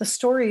the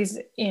stories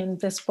in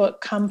this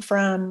book come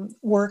from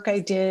work I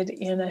did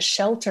in a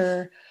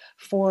shelter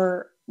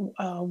for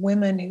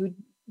women who'd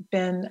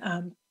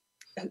been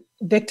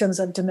victims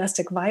of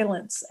domestic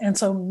violence. And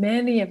so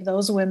many of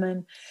those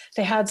women,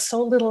 they had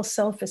so little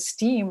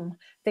self-esteem,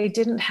 they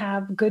didn't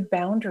have good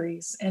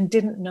boundaries and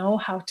didn't know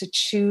how to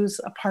choose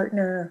a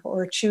partner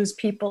or choose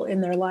people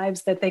in their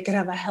lives that they could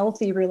have a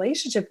healthy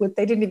relationship with.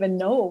 They didn't even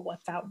know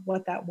what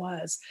that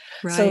was.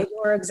 Right. So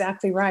you're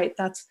exactly right.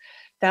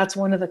 That's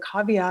one of the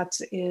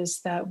caveats,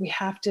 is that we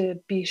have to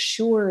be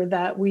sure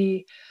that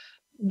we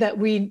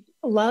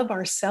love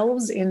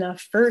ourselves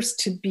enough first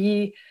to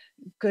be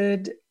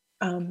good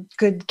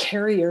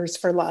carriers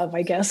for love,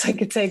 I guess I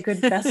could say, good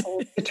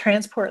vessels to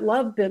transport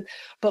love,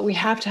 but we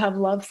have to have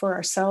love for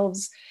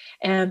ourselves.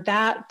 And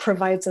that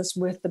provides us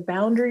with the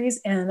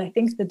boundaries, and I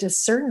think the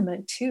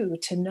discernment too,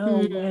 to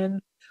know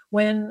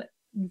when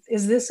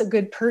is this a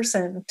good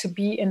person to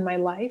be in my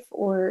life,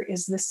 or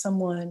is this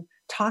someone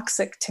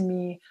toxic to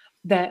me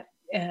that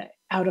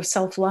out of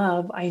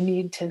self-love I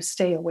need to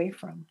stay away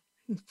from.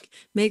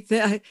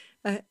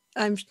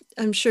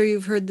 I'm sure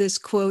you've heard this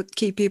quote: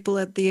 keep people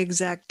at the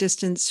exact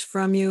distance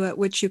from you at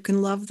which you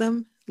can love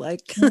them. I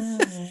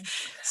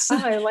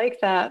like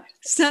that.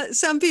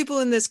 Some people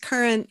in this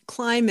current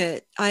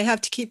climate, I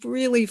have to keep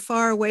really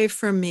far away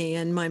from me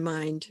in my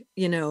mind,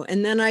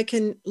 and then I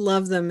can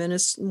love them in a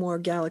more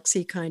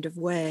galaxy kind of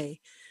way,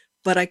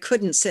 but I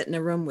couldn't sit in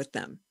a room with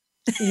them.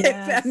 Yes.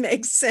 If that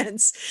makes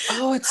sense.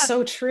 Oh, it's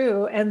so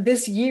true. And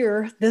this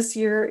year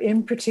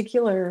in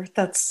particular,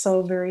 that's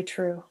so very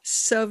true.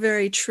 So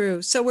very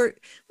true. So we're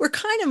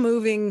kind of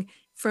moving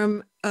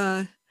from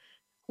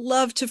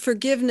love to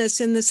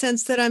forgiveness, in the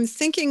sense that I'm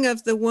thinking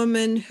of the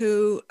woman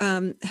who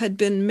had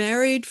been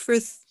married for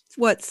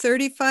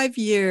 35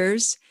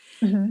 years,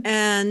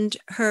 and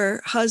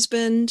her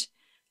husband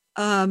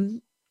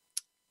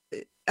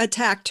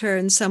attacked her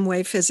in some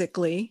way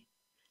physically.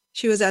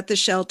 She was at the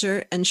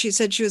shelter, and she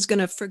said she was going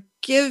to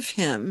forgive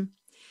him.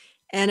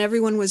 And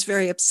everyone was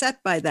very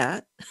upset by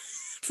that.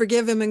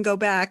 Forgive him and go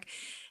back.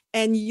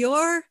 And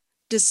your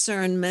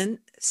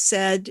discernment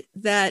said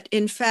that,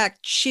 in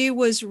fact, she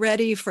was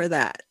ready for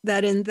that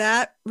in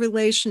that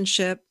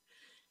relationship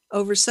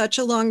over such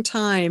a long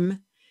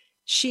time,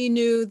 she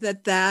knew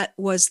that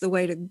was the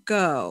way to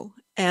go.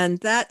 And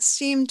that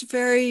seemed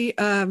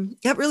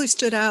that really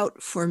stood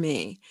out for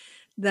me,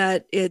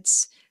 that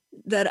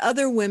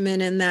other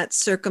women in that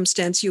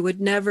circumstance, you would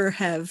never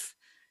have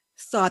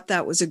thought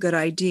that was a good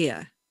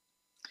idea.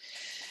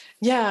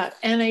 Yeah.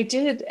 And I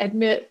did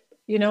admit,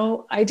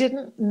 I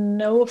didn't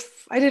know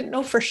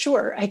for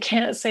sure. I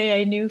can't say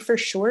I knew for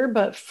sure,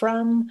 but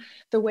from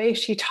the way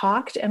she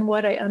talked and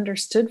what I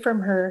understood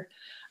from her,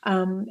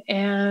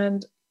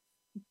 and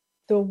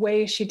the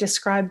way she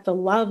described the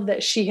love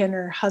that she and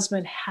her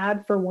husband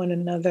had for one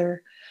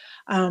another,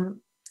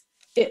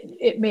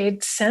 it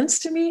made sense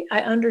to me.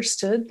 I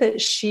understood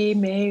that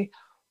she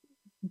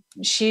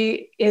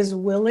is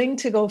willing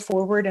to go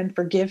forward and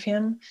forgive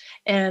him.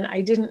 And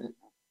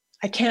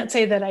I can't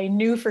say that I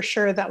knew for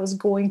sure that was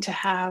going to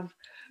have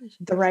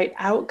the right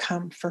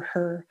outcome for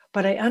her,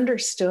 but I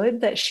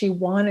understood that she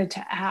wanted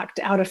to act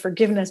out of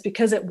forgiveness,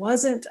 because it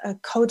wasn't a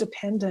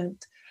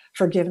codependent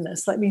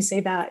forgiveness. Let me say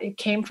that. It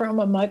came from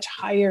a much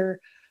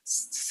higher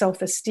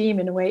self-esteem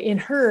in a way in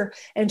her.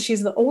 And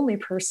she's the only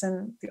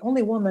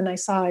woman I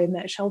saw in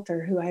that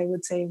shelter who I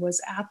would say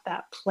was at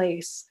that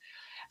place.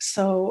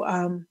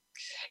 So,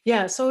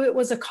 so it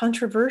was a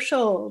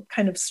controversial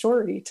kind of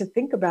story to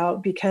think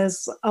about,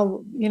 because, a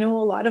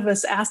lot of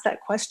us ask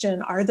that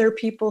question, are there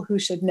people who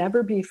should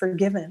never be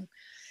forgiven?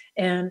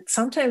 And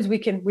sometimes we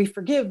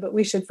forgive, but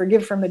we should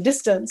forgive from a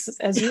distance,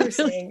 as you were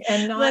saying,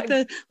 and not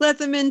let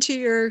them into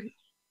your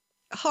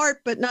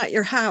heart, but not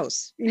your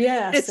house.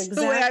 Yes, it's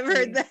exactly. the way I've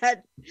heard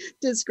that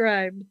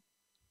described.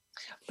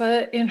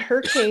 But in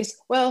her case,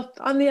 well,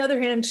 on the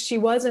other hand, she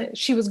was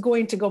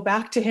going to go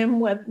back to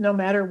him no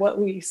matter what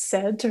we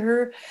said to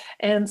her.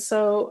 And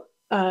so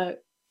I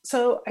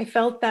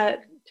felt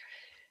that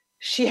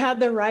she had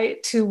the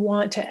right to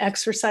want to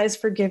exercise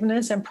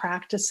forgiveness and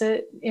practice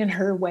it in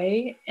her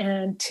way,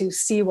 and to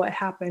see what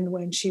happened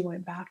when she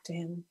went back to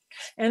him.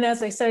 And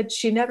as I said,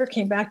 she never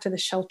came back to the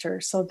shelter.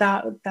 So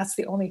that's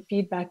the only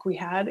feedback we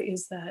had,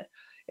 is that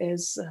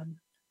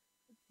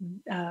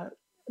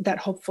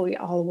hopefully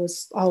all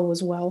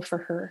was well for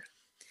her.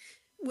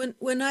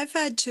 When I've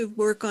had to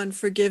work on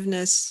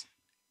forgiveness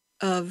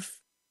of,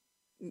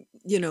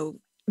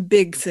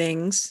 big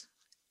things,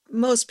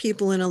 most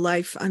people in a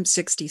life, I'm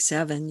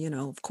 67,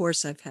 of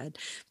course I've had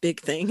big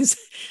things.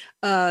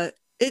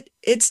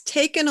 It's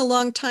taken a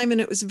long time,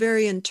 and it was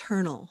very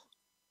internal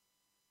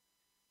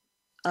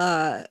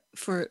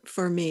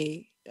for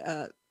me.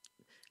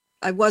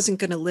 I wasn't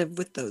going to live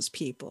with those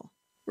people.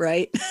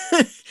 Right.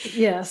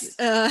 Yes.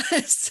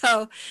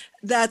 So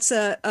that's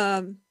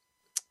I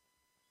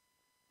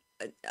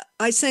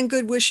send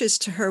good wishes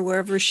to her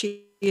wherever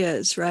she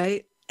is.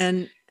 Right.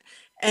 And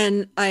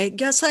I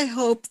guess I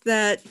hope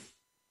that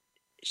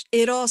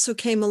it also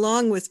came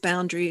along with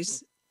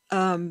boundaries.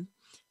 I've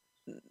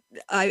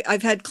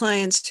had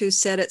clients who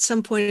said at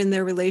some point in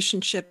their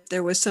relationship,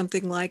 there was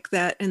something like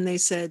that. And they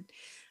said,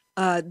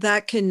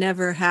 that can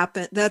never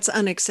happen. That's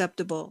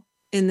unacceptable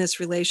in this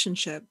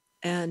relationship.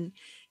 And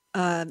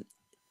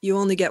you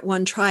only get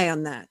one try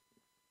on that,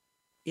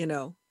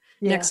 Yes.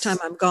 Next time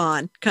I'm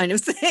gone, kind of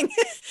thing.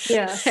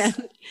 Yes.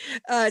 And,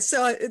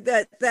 so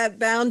that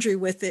boundary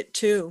with it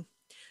too.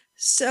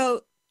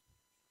 So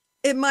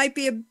it might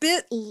be a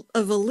bit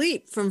of a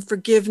leap from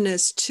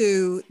forgiveness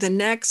to the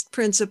next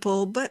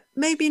principle, but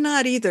maybe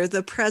not either,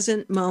 the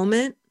present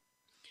moment,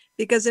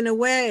 because in a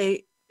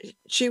way,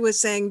 she was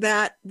saying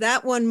that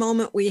one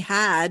moment we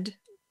had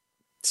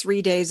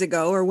 3 days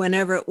ago or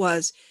whenever it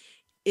was,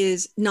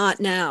 is not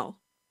now.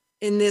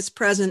 In this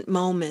present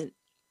moment,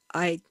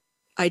 I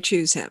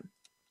choose him.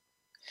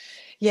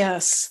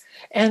 Yes.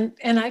 And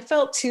I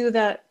felt too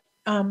that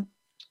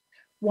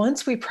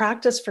once we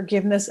practice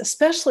forgiveness,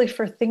 especially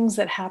for things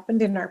that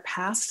happened in our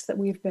past that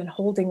we've been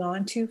holding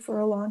on to for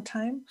a long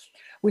time,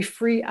 we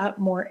free up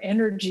more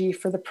energy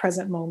for the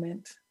present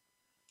moment.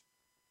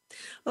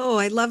 Oh,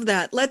 I love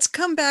that. Let's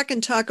come back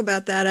and talk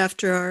about that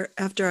after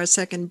our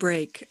second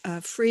break,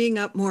 freeing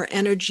up more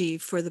energy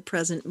for the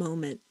present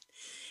moment.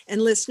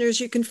 And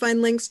listeners, you can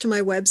find links to my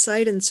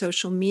website and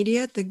social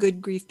media at the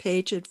Good Grief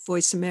page at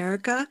Voice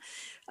America.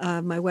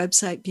 My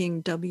website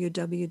being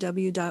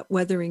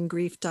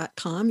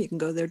www.weatheringgrief.com. You can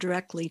go there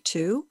directly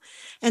too.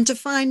 And to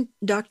find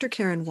Dr.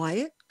 Karen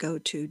Wyatt, go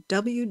to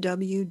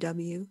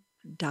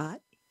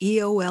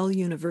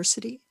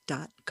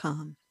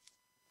www.eoluniversity.com.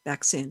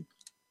 Back soon.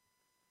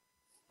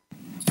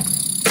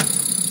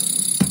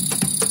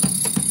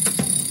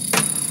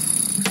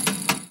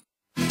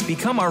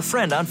 Become our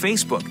friend on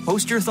Facebook.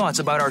 Post your thoughts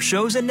about our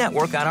shows and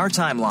network on our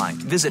timeline.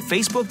 Visit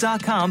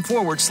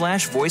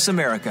facebook.com/Voice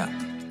America.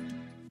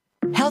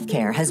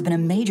 Healthcare has been a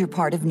major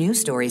part of news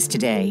stories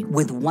today,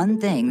 with one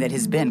thing that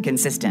has been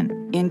consistent: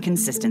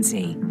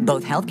 inconsistency.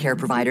 Both healthcare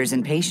providers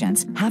and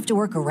patients have to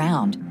work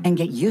around and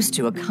get used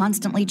to a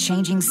constantly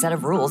changing set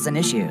of rules and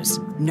issues.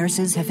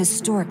 Nurses have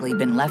historically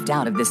been left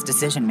out of this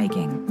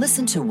decision-making.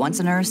 Listen to Once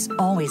a Nurse,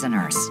 Always a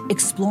Nurse,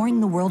 Exploring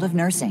the World of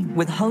Nursing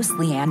with host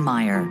Leanne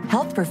Meyer.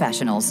 Health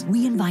professionals,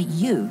 we invite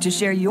you to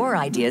share your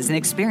ideas and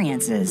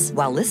experiences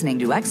while listening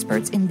to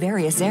experts in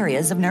various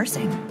areas of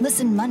nursing.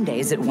 Listen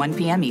Mondays at 1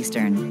 p.m.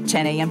 Eastern,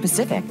 10 a.m.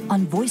 Pacific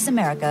on Voice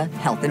America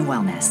Health and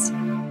Wellness.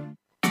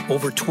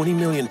 Over 20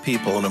 million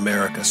people in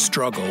America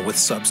struggle with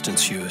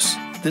substance use.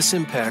 This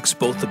impacts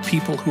both the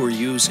people who are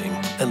using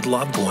and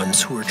loved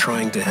ones who are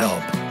trying to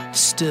help.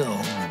 Still,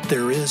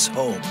 there is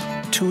hope.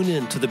 Tune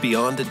in to the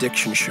Beyond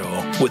Addiction Show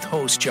with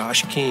host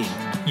Josh King.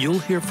 You'll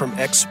hear from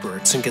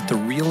experts and get the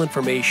real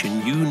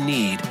information you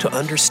need to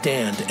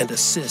understand and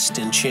assist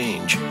in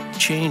change.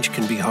 Change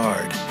can be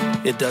hard.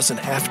 It doesn't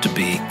have to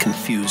be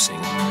confusing.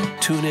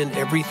 Tune in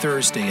every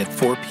Thursday at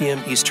 4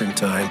 p.m. Eastern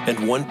Time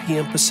and 1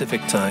 p.m.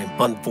 Pacific Time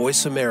on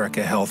Voice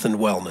America Health and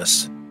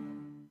Wellness.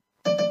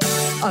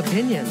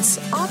 Opinions,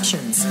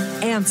 options,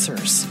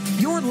 answers.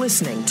 You're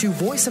listening to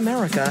Voice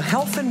America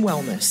Health and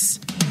Wellness.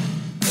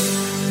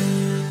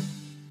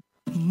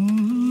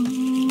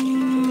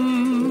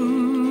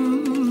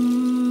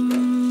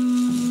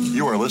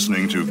 You are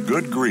listening to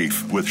Good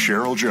Grief with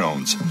Cheryl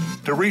Jones.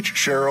 To reach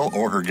Cheryl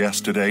or her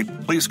guest today,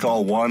 please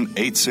call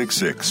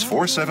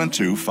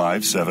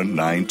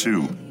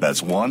 1-866-472-5792.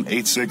 That's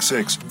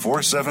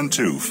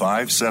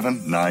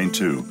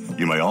 1-866-472-5792.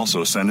 You may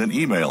also send an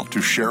email to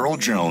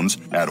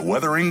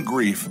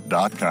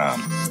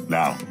CherylJones@weatheringgrief.com.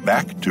 Now,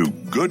 back to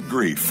Good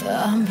Grief.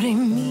 Abre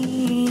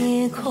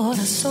mi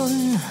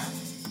corazón.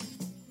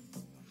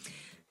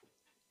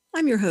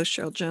 I'm your host,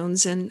 Cheryl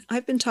Jones, and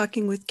I've been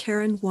talking with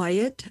Karen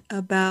Wyatt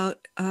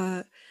about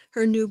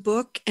her new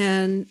book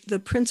and the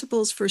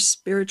principles for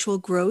spiritual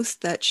growth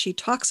that she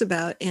talks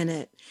about in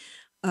it.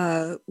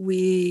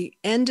 We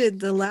ended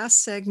the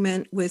last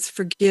segment with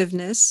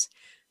forgiveness,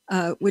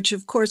 which,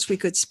 of course, we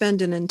could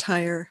spend an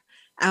entire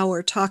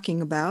hour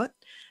talking about,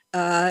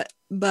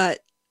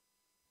 but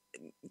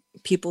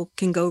people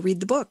can go read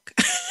the book.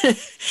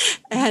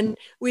 And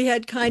we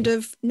had kind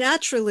of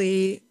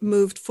naturally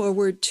moved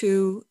forward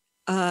to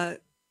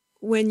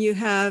when you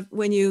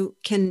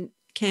can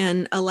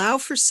allow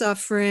for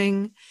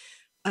suffering,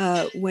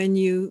 when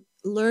you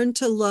learn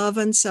to love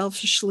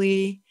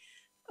unselfishly,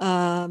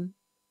 and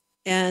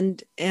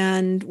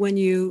when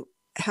you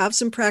have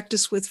some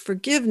practice with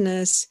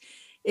forgiveness,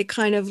 it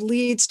kind of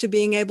leads to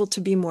being able to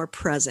be more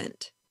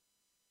present.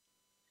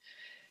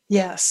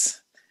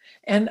 Yes.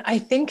 And I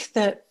think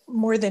that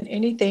more than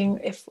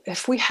anything,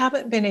 if we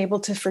haven't been able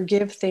to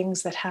forgive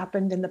things that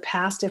happened in the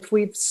past, if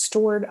we've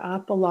stored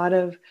up a lot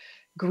of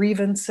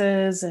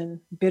grievances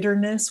and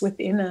bitterness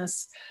within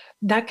us,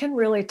 that can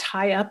really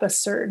tie up a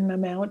certain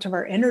amount of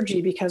our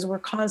energy because we're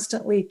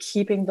constantly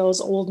keeping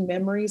those old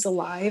memories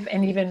alive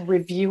and even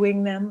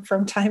reviewing them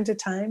from time to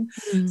time.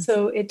 Mm.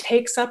 So it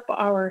takes up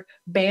our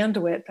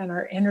bandwidth and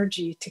our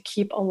energy to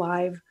keep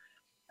alive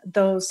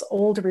those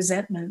old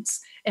resentments.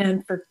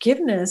 And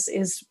forgiveness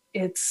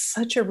it's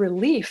such a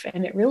relief,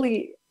 and it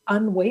really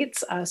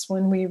unweights us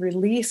when we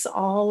release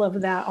all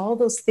of that, all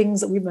those things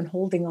that we've been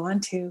holding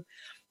on to,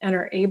 and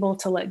are able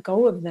to let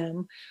go of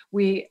them.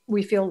 We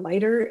feel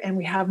lighter and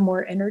we have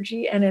more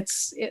energy, and it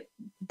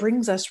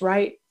brings us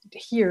right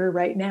here,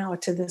 right now,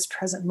 to this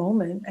present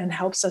moment, and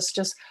helps us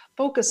just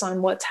focus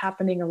on what's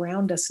happening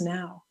around us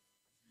now.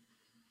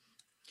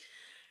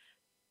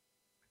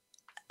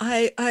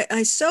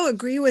 I so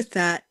agree with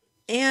that.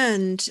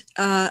 And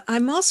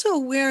I'm also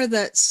aware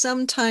that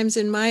sometimes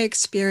in my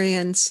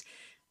experience,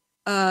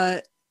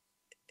 just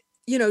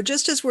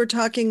as we're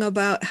talking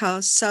about how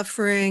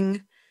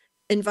suffering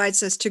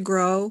invites us to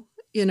grow,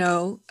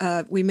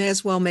 we may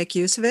as well make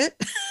use of it.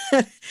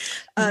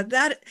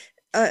 That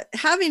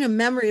having a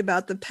memory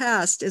about the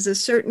past is a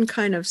certain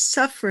kind of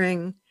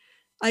suffering.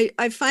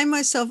 I find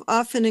myself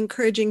often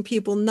encouraging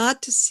people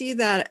not to see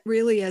that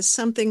really as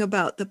something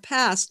about the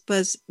past,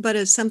 but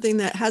as something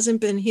that hasn't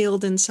been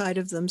healed inside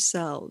of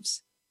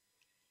themselves.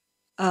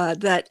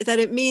 That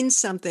it means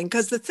something,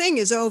 because the thing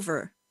is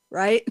over,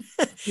 right?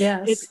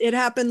 Yes. It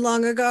happened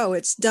long ago.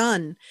 It's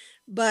done.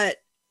 But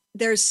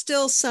there's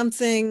still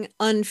something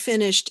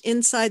unfinished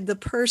inside the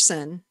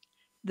person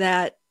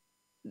that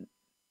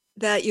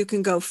you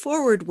can go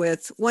forward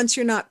with once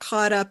you're not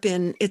caught up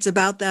in it's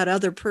about that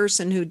other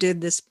person who did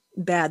this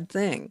bad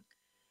thing.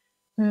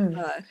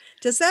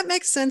 Does that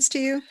make sense to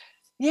you?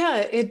 Yeah,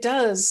 it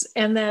does.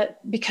 And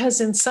that because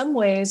in some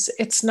ways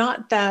it's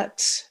not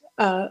that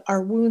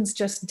our wounds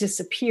just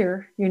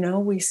disappear,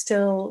 we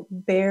still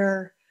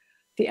bear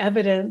the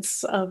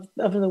evidence of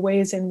the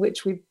ways in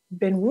which we've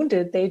been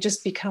wounded. They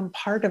just become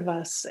part of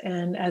us.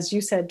 And as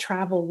you said,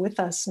 travel with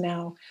us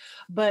now,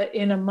 but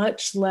in a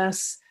much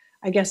less,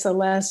 I guess, a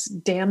less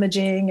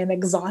damaging and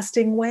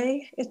exhausting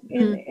way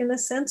in a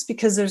sense,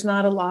 because there's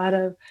not a lot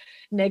of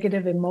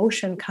negative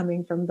emotion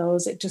coming from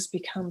those. It just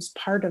becomes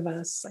part of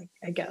us,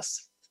 I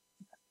guess.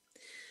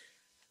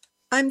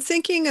 I'm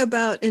thinking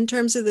about, in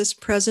terms of this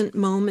present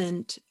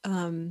moment,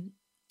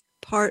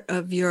 part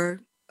of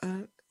your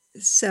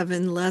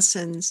 7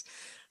 lessons,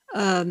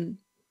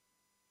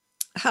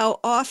 how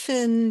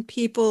often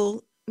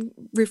people,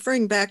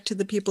 referring back to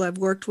the people I've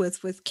worked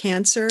with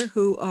cancer,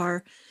 who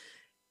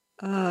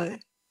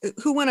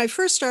when I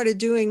first started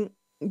doing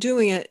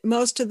it,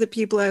 most of the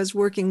people I was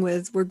working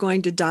with were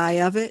going to die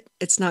of it.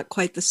 It's not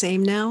quite the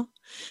same now,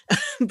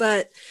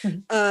 but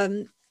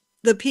the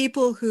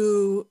people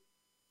who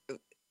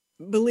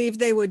believed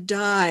they would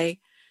die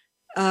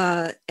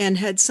and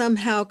had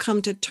somehow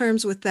come to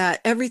terms with that,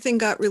 everything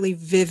got really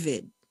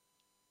vivid.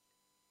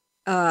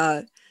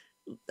 If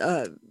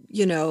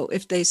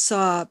they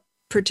saw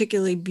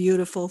particularly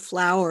beautiful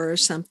flower or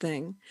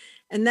something.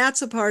 And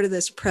that's a part of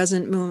this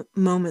present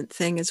moment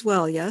thing as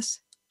well, yes?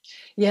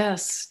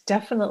 Yes,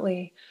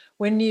 definitely.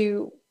 When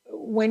you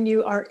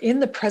are in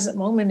the present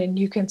moment and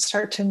you can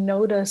start to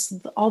notice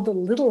all the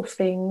little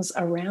things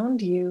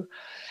around you.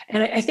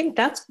 And I think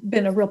that's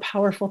been a real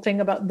powerful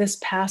thing about this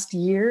past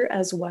year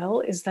as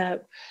well, is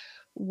that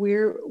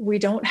we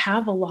don't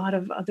have a lot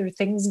of other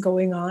things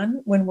going on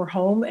when we're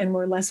home and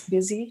we're less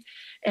busy.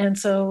 And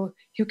so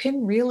you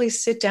can really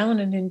sit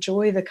down and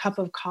enjoy the cup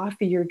of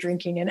coffee you're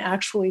drinking and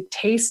actually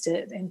taste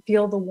it and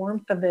feel the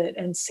warmth of it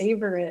and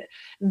savor it.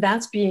 And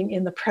that's being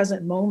in the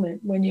present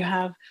moment when you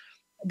have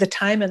the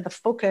time and the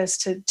focus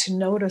to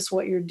notice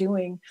what you're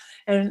doing.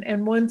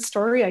 And one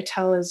story I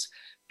tell is,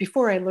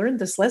 before I learned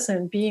this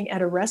lesson, being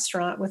at a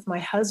restaurant with my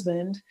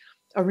husband,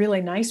 a really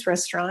nice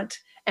restaurant,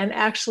 and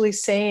actually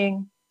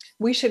saying,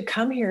 we should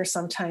come here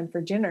sometime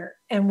for dinner.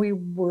 And we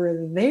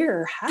were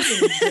there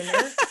having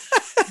dinner,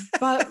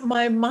 but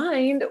my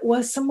mind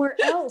was somewhere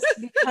else,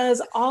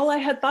 because all I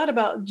had thought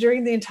about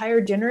during the entire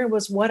dinner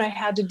was what I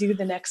had to do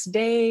the next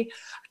day,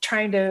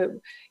 trying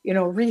to,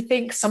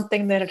 rethink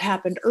something that had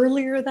happened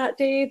earlier that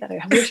day that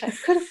I wish I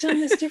could have done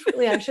this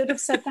differently. I should have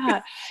said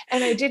that.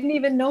 And I didn't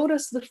even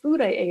notice the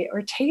food I ate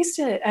or taste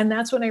it. And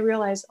that's when I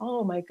realized,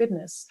 oh my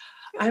goodness,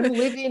 I'm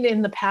living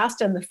in the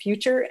past and the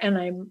future, and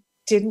I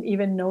didn't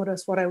even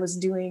notice what I was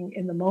doing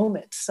in the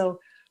moment. So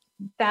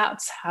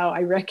that's how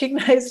I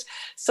recognized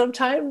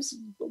sometimes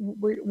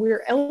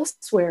we're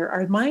elsewhere,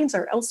 our minds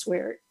are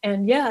elsewhere.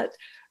 And yet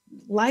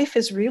life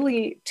is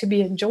really to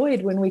be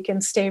enjoyed when we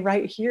can stay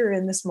right here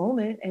in this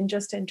moment and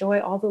just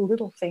enjoy all the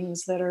little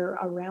things that are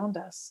around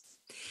us.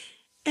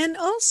 And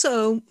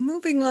also,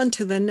 moving on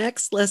to the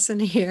next lesson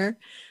here,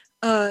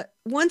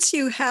 once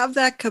you have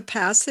that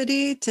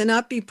capacity to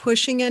not be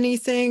pushing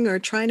anything or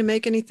trying to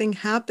make anything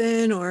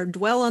happen or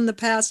dwell on the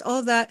past, all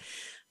of that,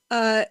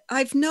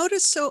 I've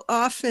noticed so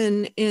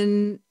often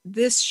in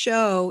this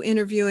show,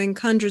 interviewing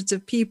hundreds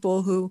of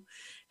people who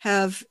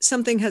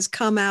something has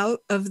come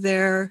out of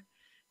their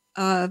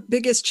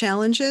biggest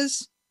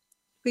challenges,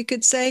 we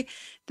could say,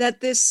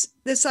 that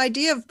this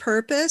idea of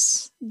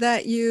purpose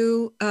that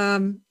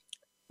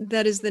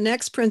that is the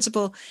next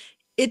principle,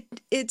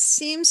 it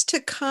seems to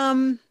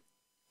come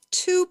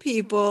to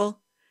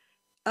people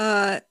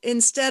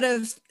instead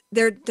of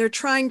they're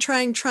trying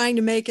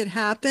to make it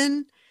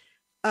happen.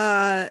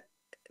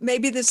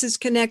 Maybe this is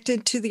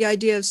connected to the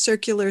idea of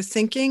circular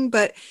thinking,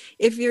 but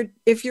if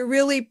you're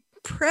really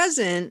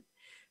present,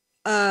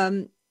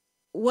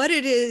 what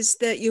it is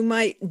that you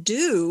might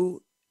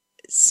do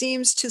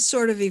seems to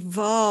sort of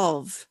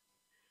evolve.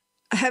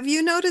 Have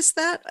you noticed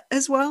that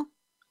as well?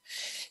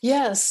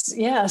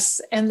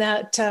 Yes. And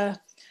that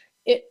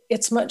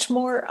it's much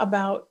more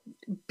about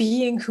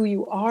being who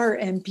you are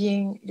and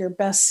being your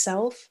best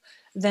self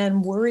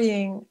than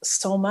worrying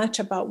so much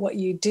about what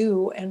you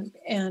do.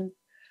 And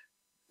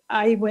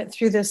I went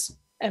through this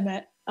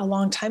a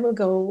long time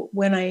ago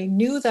when I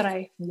knew that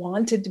I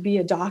wanted to be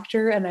a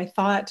doctor, and I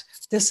thought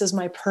this is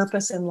my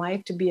purpose in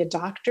life, to be a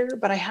doctor.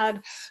 But I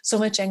had so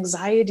much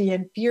anxiety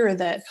and fear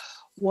that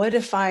what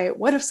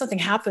if something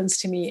happens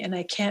to me and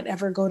I can't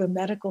ever go to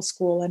medical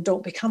school and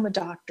don't become a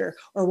doctor?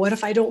 Or what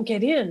if I don't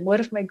get in? What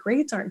if my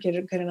grades aren't good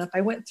enough?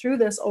 I went through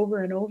this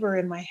over and over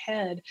in my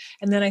head.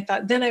 And then I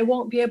thought, then I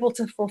won't be able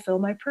to fulfill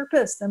my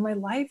purpose. Then my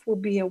life will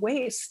be a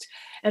waste,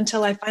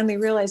 until I finally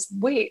realized,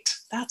 wait,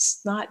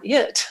 that's not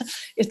it.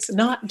 It's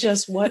not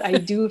just what I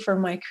do for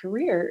my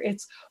career.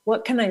 It's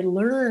what can I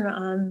learn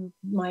on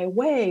my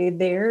way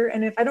there?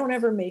 And if I don't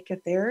ever make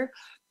it there,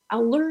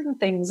 I'll learn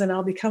things and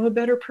I'll become a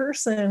better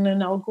person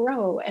and I'll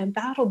grow. And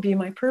that'll be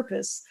my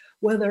purpose,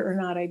 whether or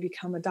not I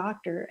become a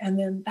doctor. And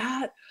then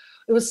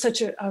it was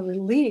such a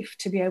relief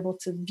to be able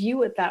to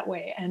view it that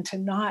way and to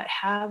not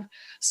have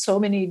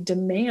so many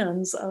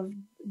demands of,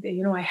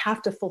 I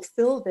have to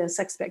fulfill this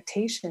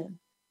expectation.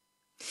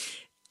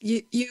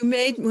 You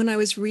made, when I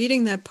was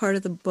reading that part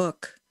of the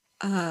book,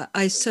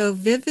 I so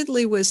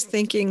vividly was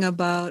thinking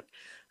about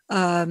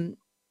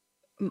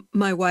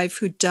my wife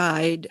who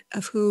died,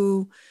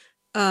 who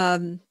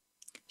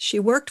she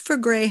worked for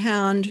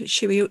Greyhound.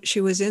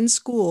 She was in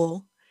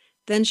school.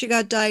 Then she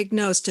got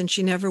diagnosed and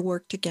she never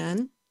worked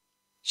again.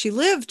 She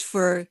lived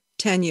for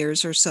 10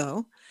 years or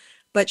so,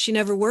 but she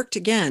never worked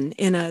again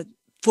in a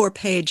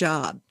for-pay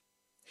job.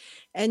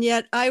 And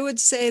yet I would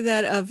say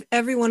that of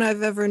everyone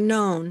I've ever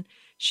known,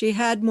 she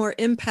had more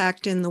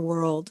impact in the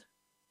world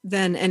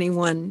than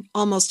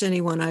almost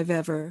anyone I've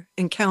ever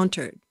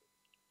encountered,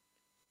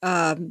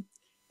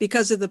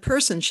 because of the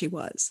person she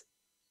was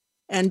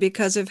and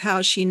because of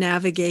how she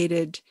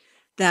navigated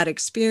that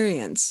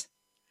experience.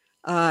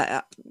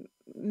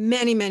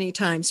 Many, many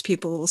times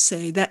people will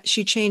say that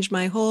she changed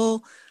my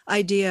whole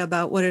idea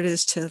about what it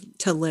is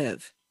to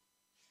live.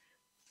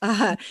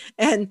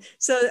 And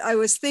so I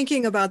was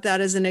thinking about that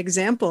as an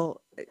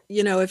example.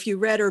 If you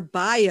read her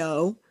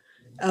bio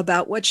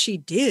about what she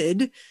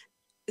did,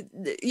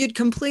 you'd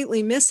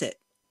completely miss it.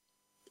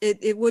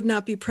 It would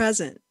not be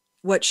present,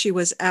 what she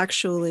was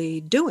actually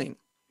doing.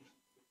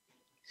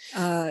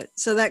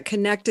 So that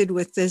connected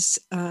with this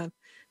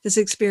this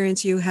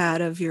experience you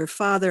had of your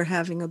father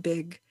having a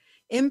big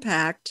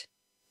impact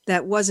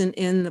that wasn't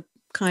in the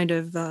kind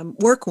of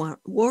work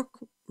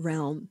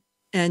realm,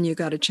 and you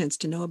got a chance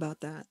to know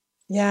about that.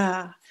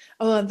 Yeah.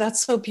 Oh,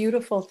 that's so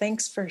beautiful.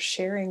 Thanks for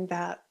sharing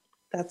that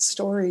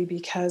story,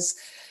 because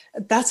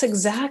that's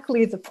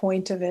exactly the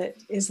point of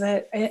it, is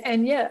that,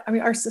 and yet, I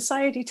mean, our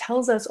society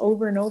tells us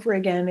over and over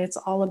again, it's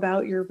all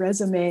about your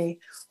resume.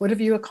 What have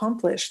you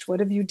accomplished? What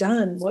have you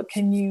done? What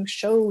can you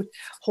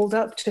hold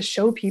up to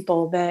show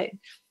people that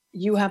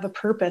you have a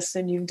purpose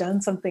and you've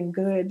done something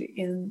good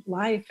in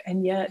life?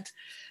 And yet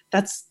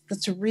that's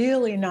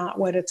really not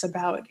what it's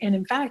about. And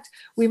in fact,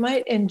 we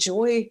might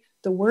enjoy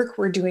the work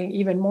we're doing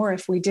even more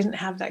if we didn't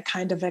have that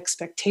kind of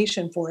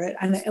expectation for it.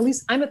 And at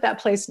least I'm at that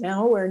place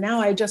now where now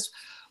I just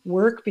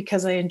work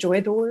because I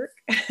enjoy the work.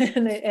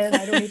 and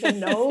I don't even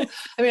know.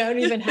 I mean, I don't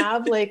even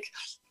have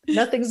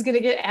nothing's going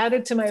to get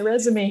added to my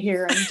resume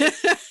here. I'm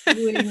just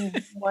doing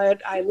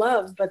what I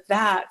love, but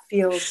that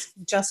feels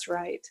just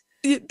right.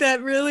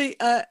 That really,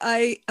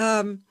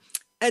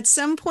 at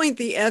some point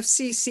the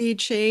FCC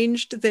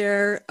changed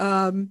their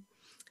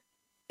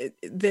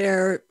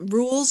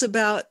rules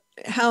about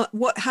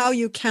how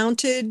you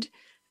counted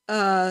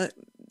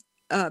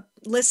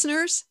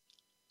listeners.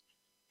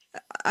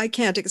 I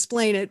can't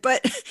explain it,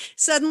 but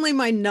suddenly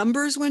my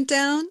numbers went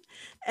down,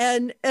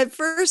 and at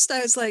first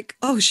I was like,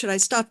 "Oh, should I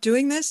stop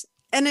doing this?"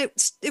 And it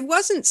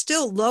wasn't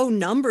still low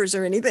numbers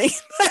or anything,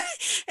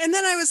 and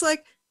then I was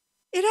like,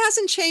 "It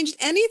hasn't changed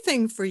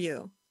anything for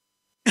you."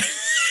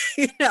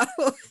 Yeah.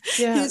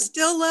 You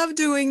still love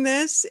doing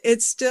this.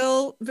 It's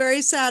still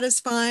very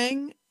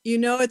satisfying.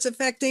 It's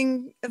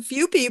affecting a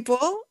few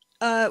people.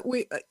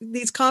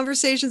 These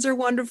conversations are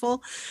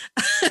wonderful.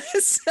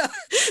 So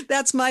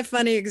that's my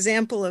funny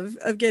example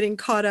of getting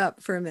caught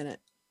up for a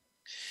minute.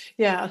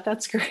 Yeah,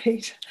 that's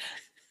great.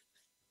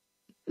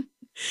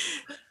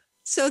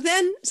 So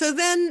then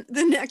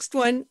the next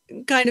one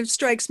kind of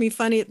strikes me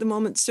funny at the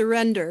moment,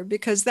 surrender,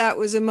 because that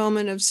was a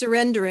moment of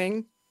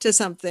surrendering to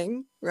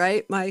something,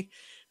 right?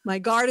 My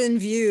garden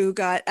view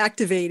got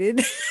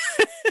activated.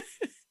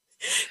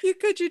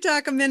 Could you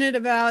talk a minute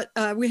about,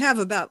 we have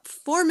about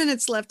 4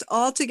 minutes left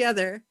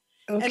altogether.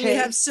 Okay. And we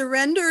have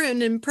surrender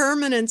and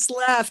impermanence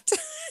left.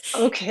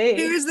 Okay.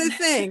 Here's the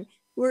thing.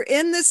 We're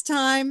in this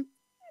time.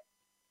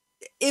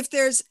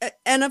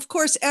 And of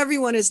course,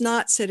 everyone is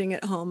not sitting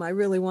at home. I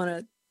really want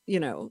to,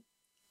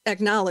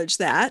 acknowledge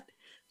that.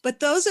 But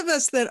those of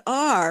us that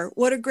are,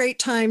 what a great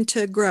time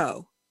to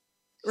grow,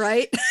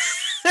 right?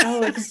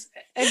 Oh,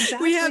 exactly.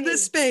 We have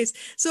this space.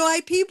 So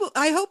I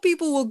hope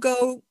people will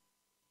go,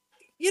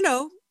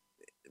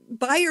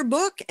 buy your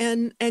book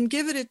and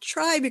give it a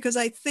try, because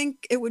I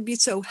think it would be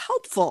so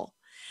helpful.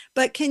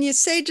 But can you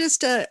say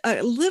just a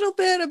little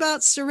bit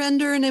about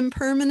surrender and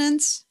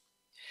impermanence?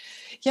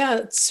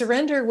 Yeah,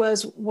 surrender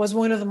was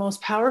one of the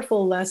most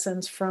powerful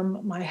lessons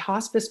from my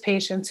hospice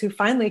patients, who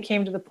finally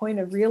came to the point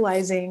of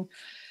realizing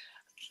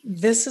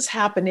this is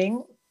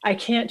happening. I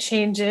can't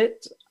change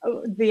it.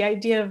 The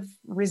idea of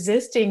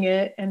resisting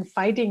it and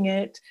fighting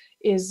it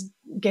is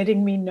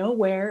getting me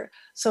nowhere.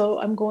 So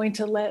I'm going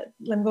to let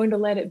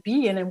it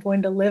be, and I'm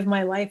going to live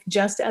my life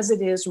just as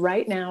it is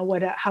right now,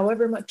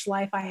 however much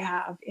life I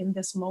have in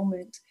this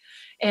moment.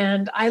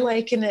 And I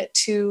liken it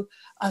to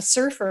a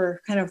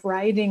surfer kind of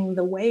riding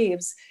the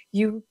waves.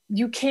 You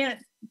can't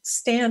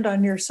stand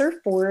on your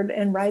surfboard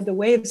and ride the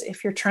waves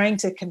if you're trying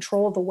to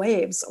control the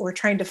waves or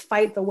trying to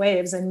fight the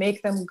waves and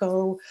make them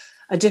go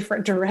a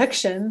different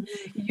direction.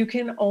 You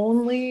can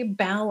only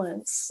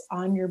balance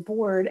on your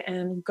board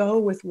and go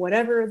with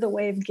whatever the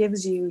wave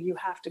gives you, you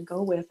have to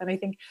go with. And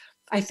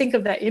I think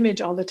of that image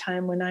all the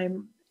time when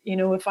I'm,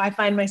 if I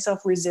find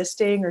myself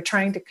resisting or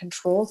trying to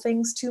control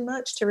things too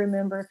much, to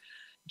remember,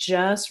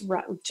 just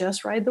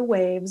ride the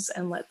waves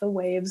and let the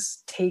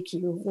waves take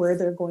you where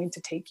they're going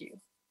to take you.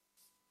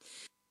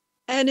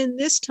 And in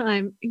this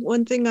time,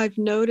 one thing I've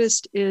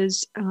noticed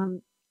is,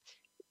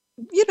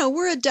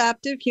 we're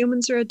adaptive,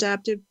 humans are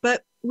adaptive,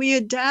 but we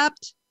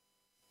adapt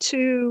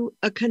to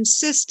a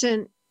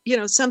consistent,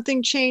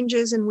 something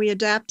changes and we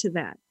adapt to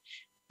that.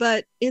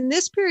 But in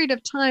this period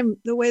of time,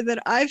 the way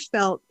that I've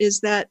felt is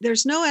that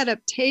there's no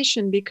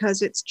adaptation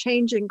because it's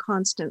changing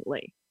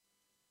constantly.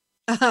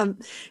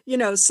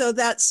 So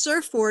that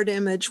surfboard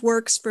image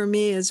works for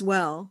me as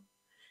well.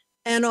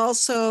 And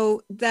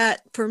also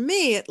that, for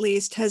me at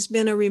least, has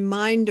been a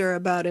reminder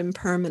about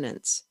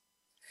impermanence.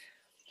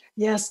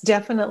 Yes,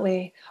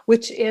 definitely.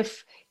 Which,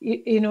 if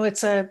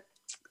it's a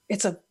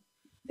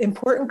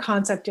important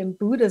concept in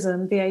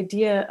Buddhism, the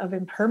idea of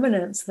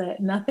impermanence,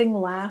 that nothing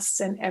lasts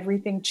and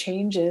everything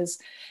changes.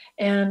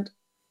 And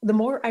the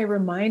more I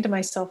remind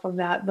myself of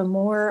that, the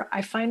more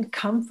I find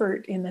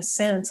comfort in the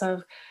sense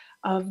of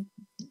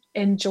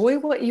enjoy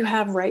what you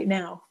have right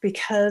now,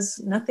 because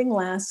nothing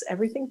lasts,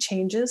 everything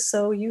changes.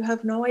 So you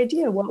have no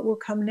idea what will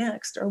come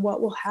next or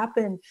what will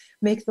happen.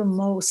 Make the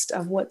most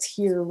of what's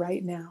here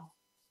right now.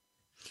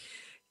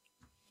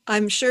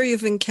 I'm sure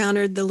you've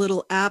encountered the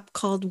little app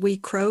called We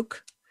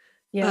Croak.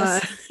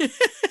 Yes.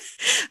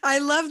 I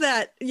love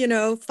that.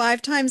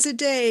 5 times a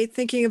day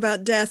thinking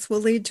about death will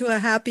lead to a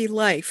happy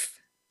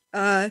life.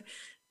 To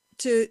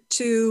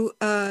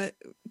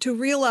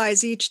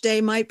realize each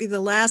day might be the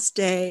last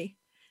day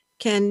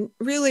can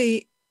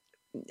really,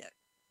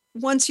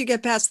 once you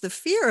get past the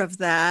fear of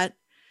that,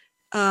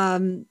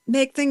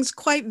 make things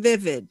quite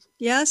vivid.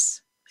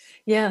 Yes?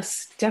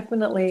 Yes,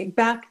 definitely.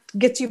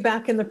 Gets you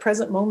back in the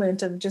present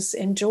moment and just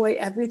enjoy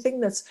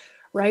everything that's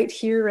right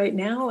here, right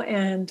now,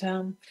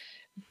 and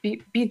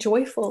be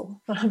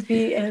joyful,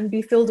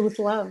 be filled with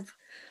love.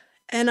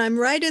 And I'm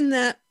right in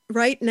that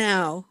right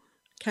now,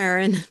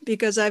 Karen,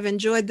 because I've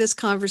enjoyed this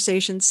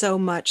conversation so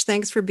much.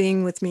 Thanks for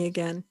being with me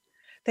again.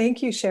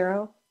 Thank you,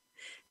 Cheryl.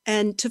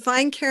 And to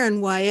find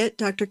Karen Wyatt,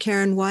 Dr.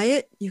 Karen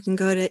Wyatt, you can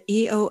go to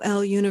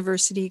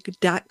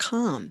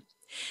eoluniversity.com.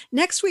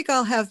 Next week,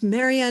 I'll have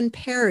Marianne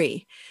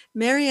Perry.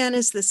 Marianne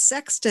is the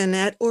sexton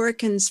at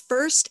Oregon's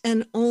first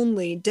and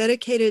only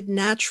dedicated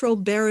natural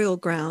burial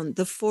ground,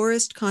 the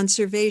Forest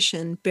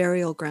Conservation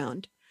Burial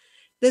Ground.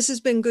 This has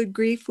been Good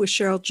Grief with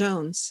Cheryl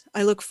Jones.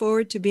 I look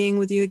forward to being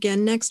with you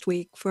again next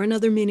week for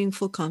another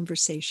meaningful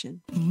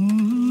conversation.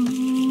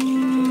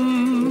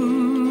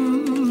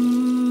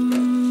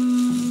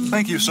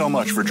 Thank you so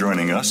much for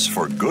joining us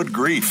for Good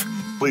Grief.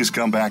 Please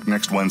come back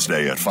next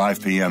Wednesday at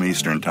 5 p.m.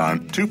 Eastern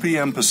Time, 2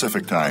 p.m.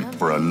 Pacific Time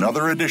for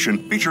another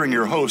edition featuring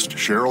your host,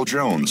 Cheryl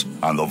Jones,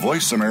 on the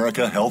Voice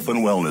America Health and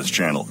Wellness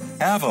Channel.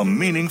 Have a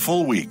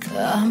meaningful week.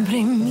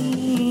 Abre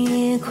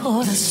mi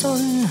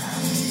corazón.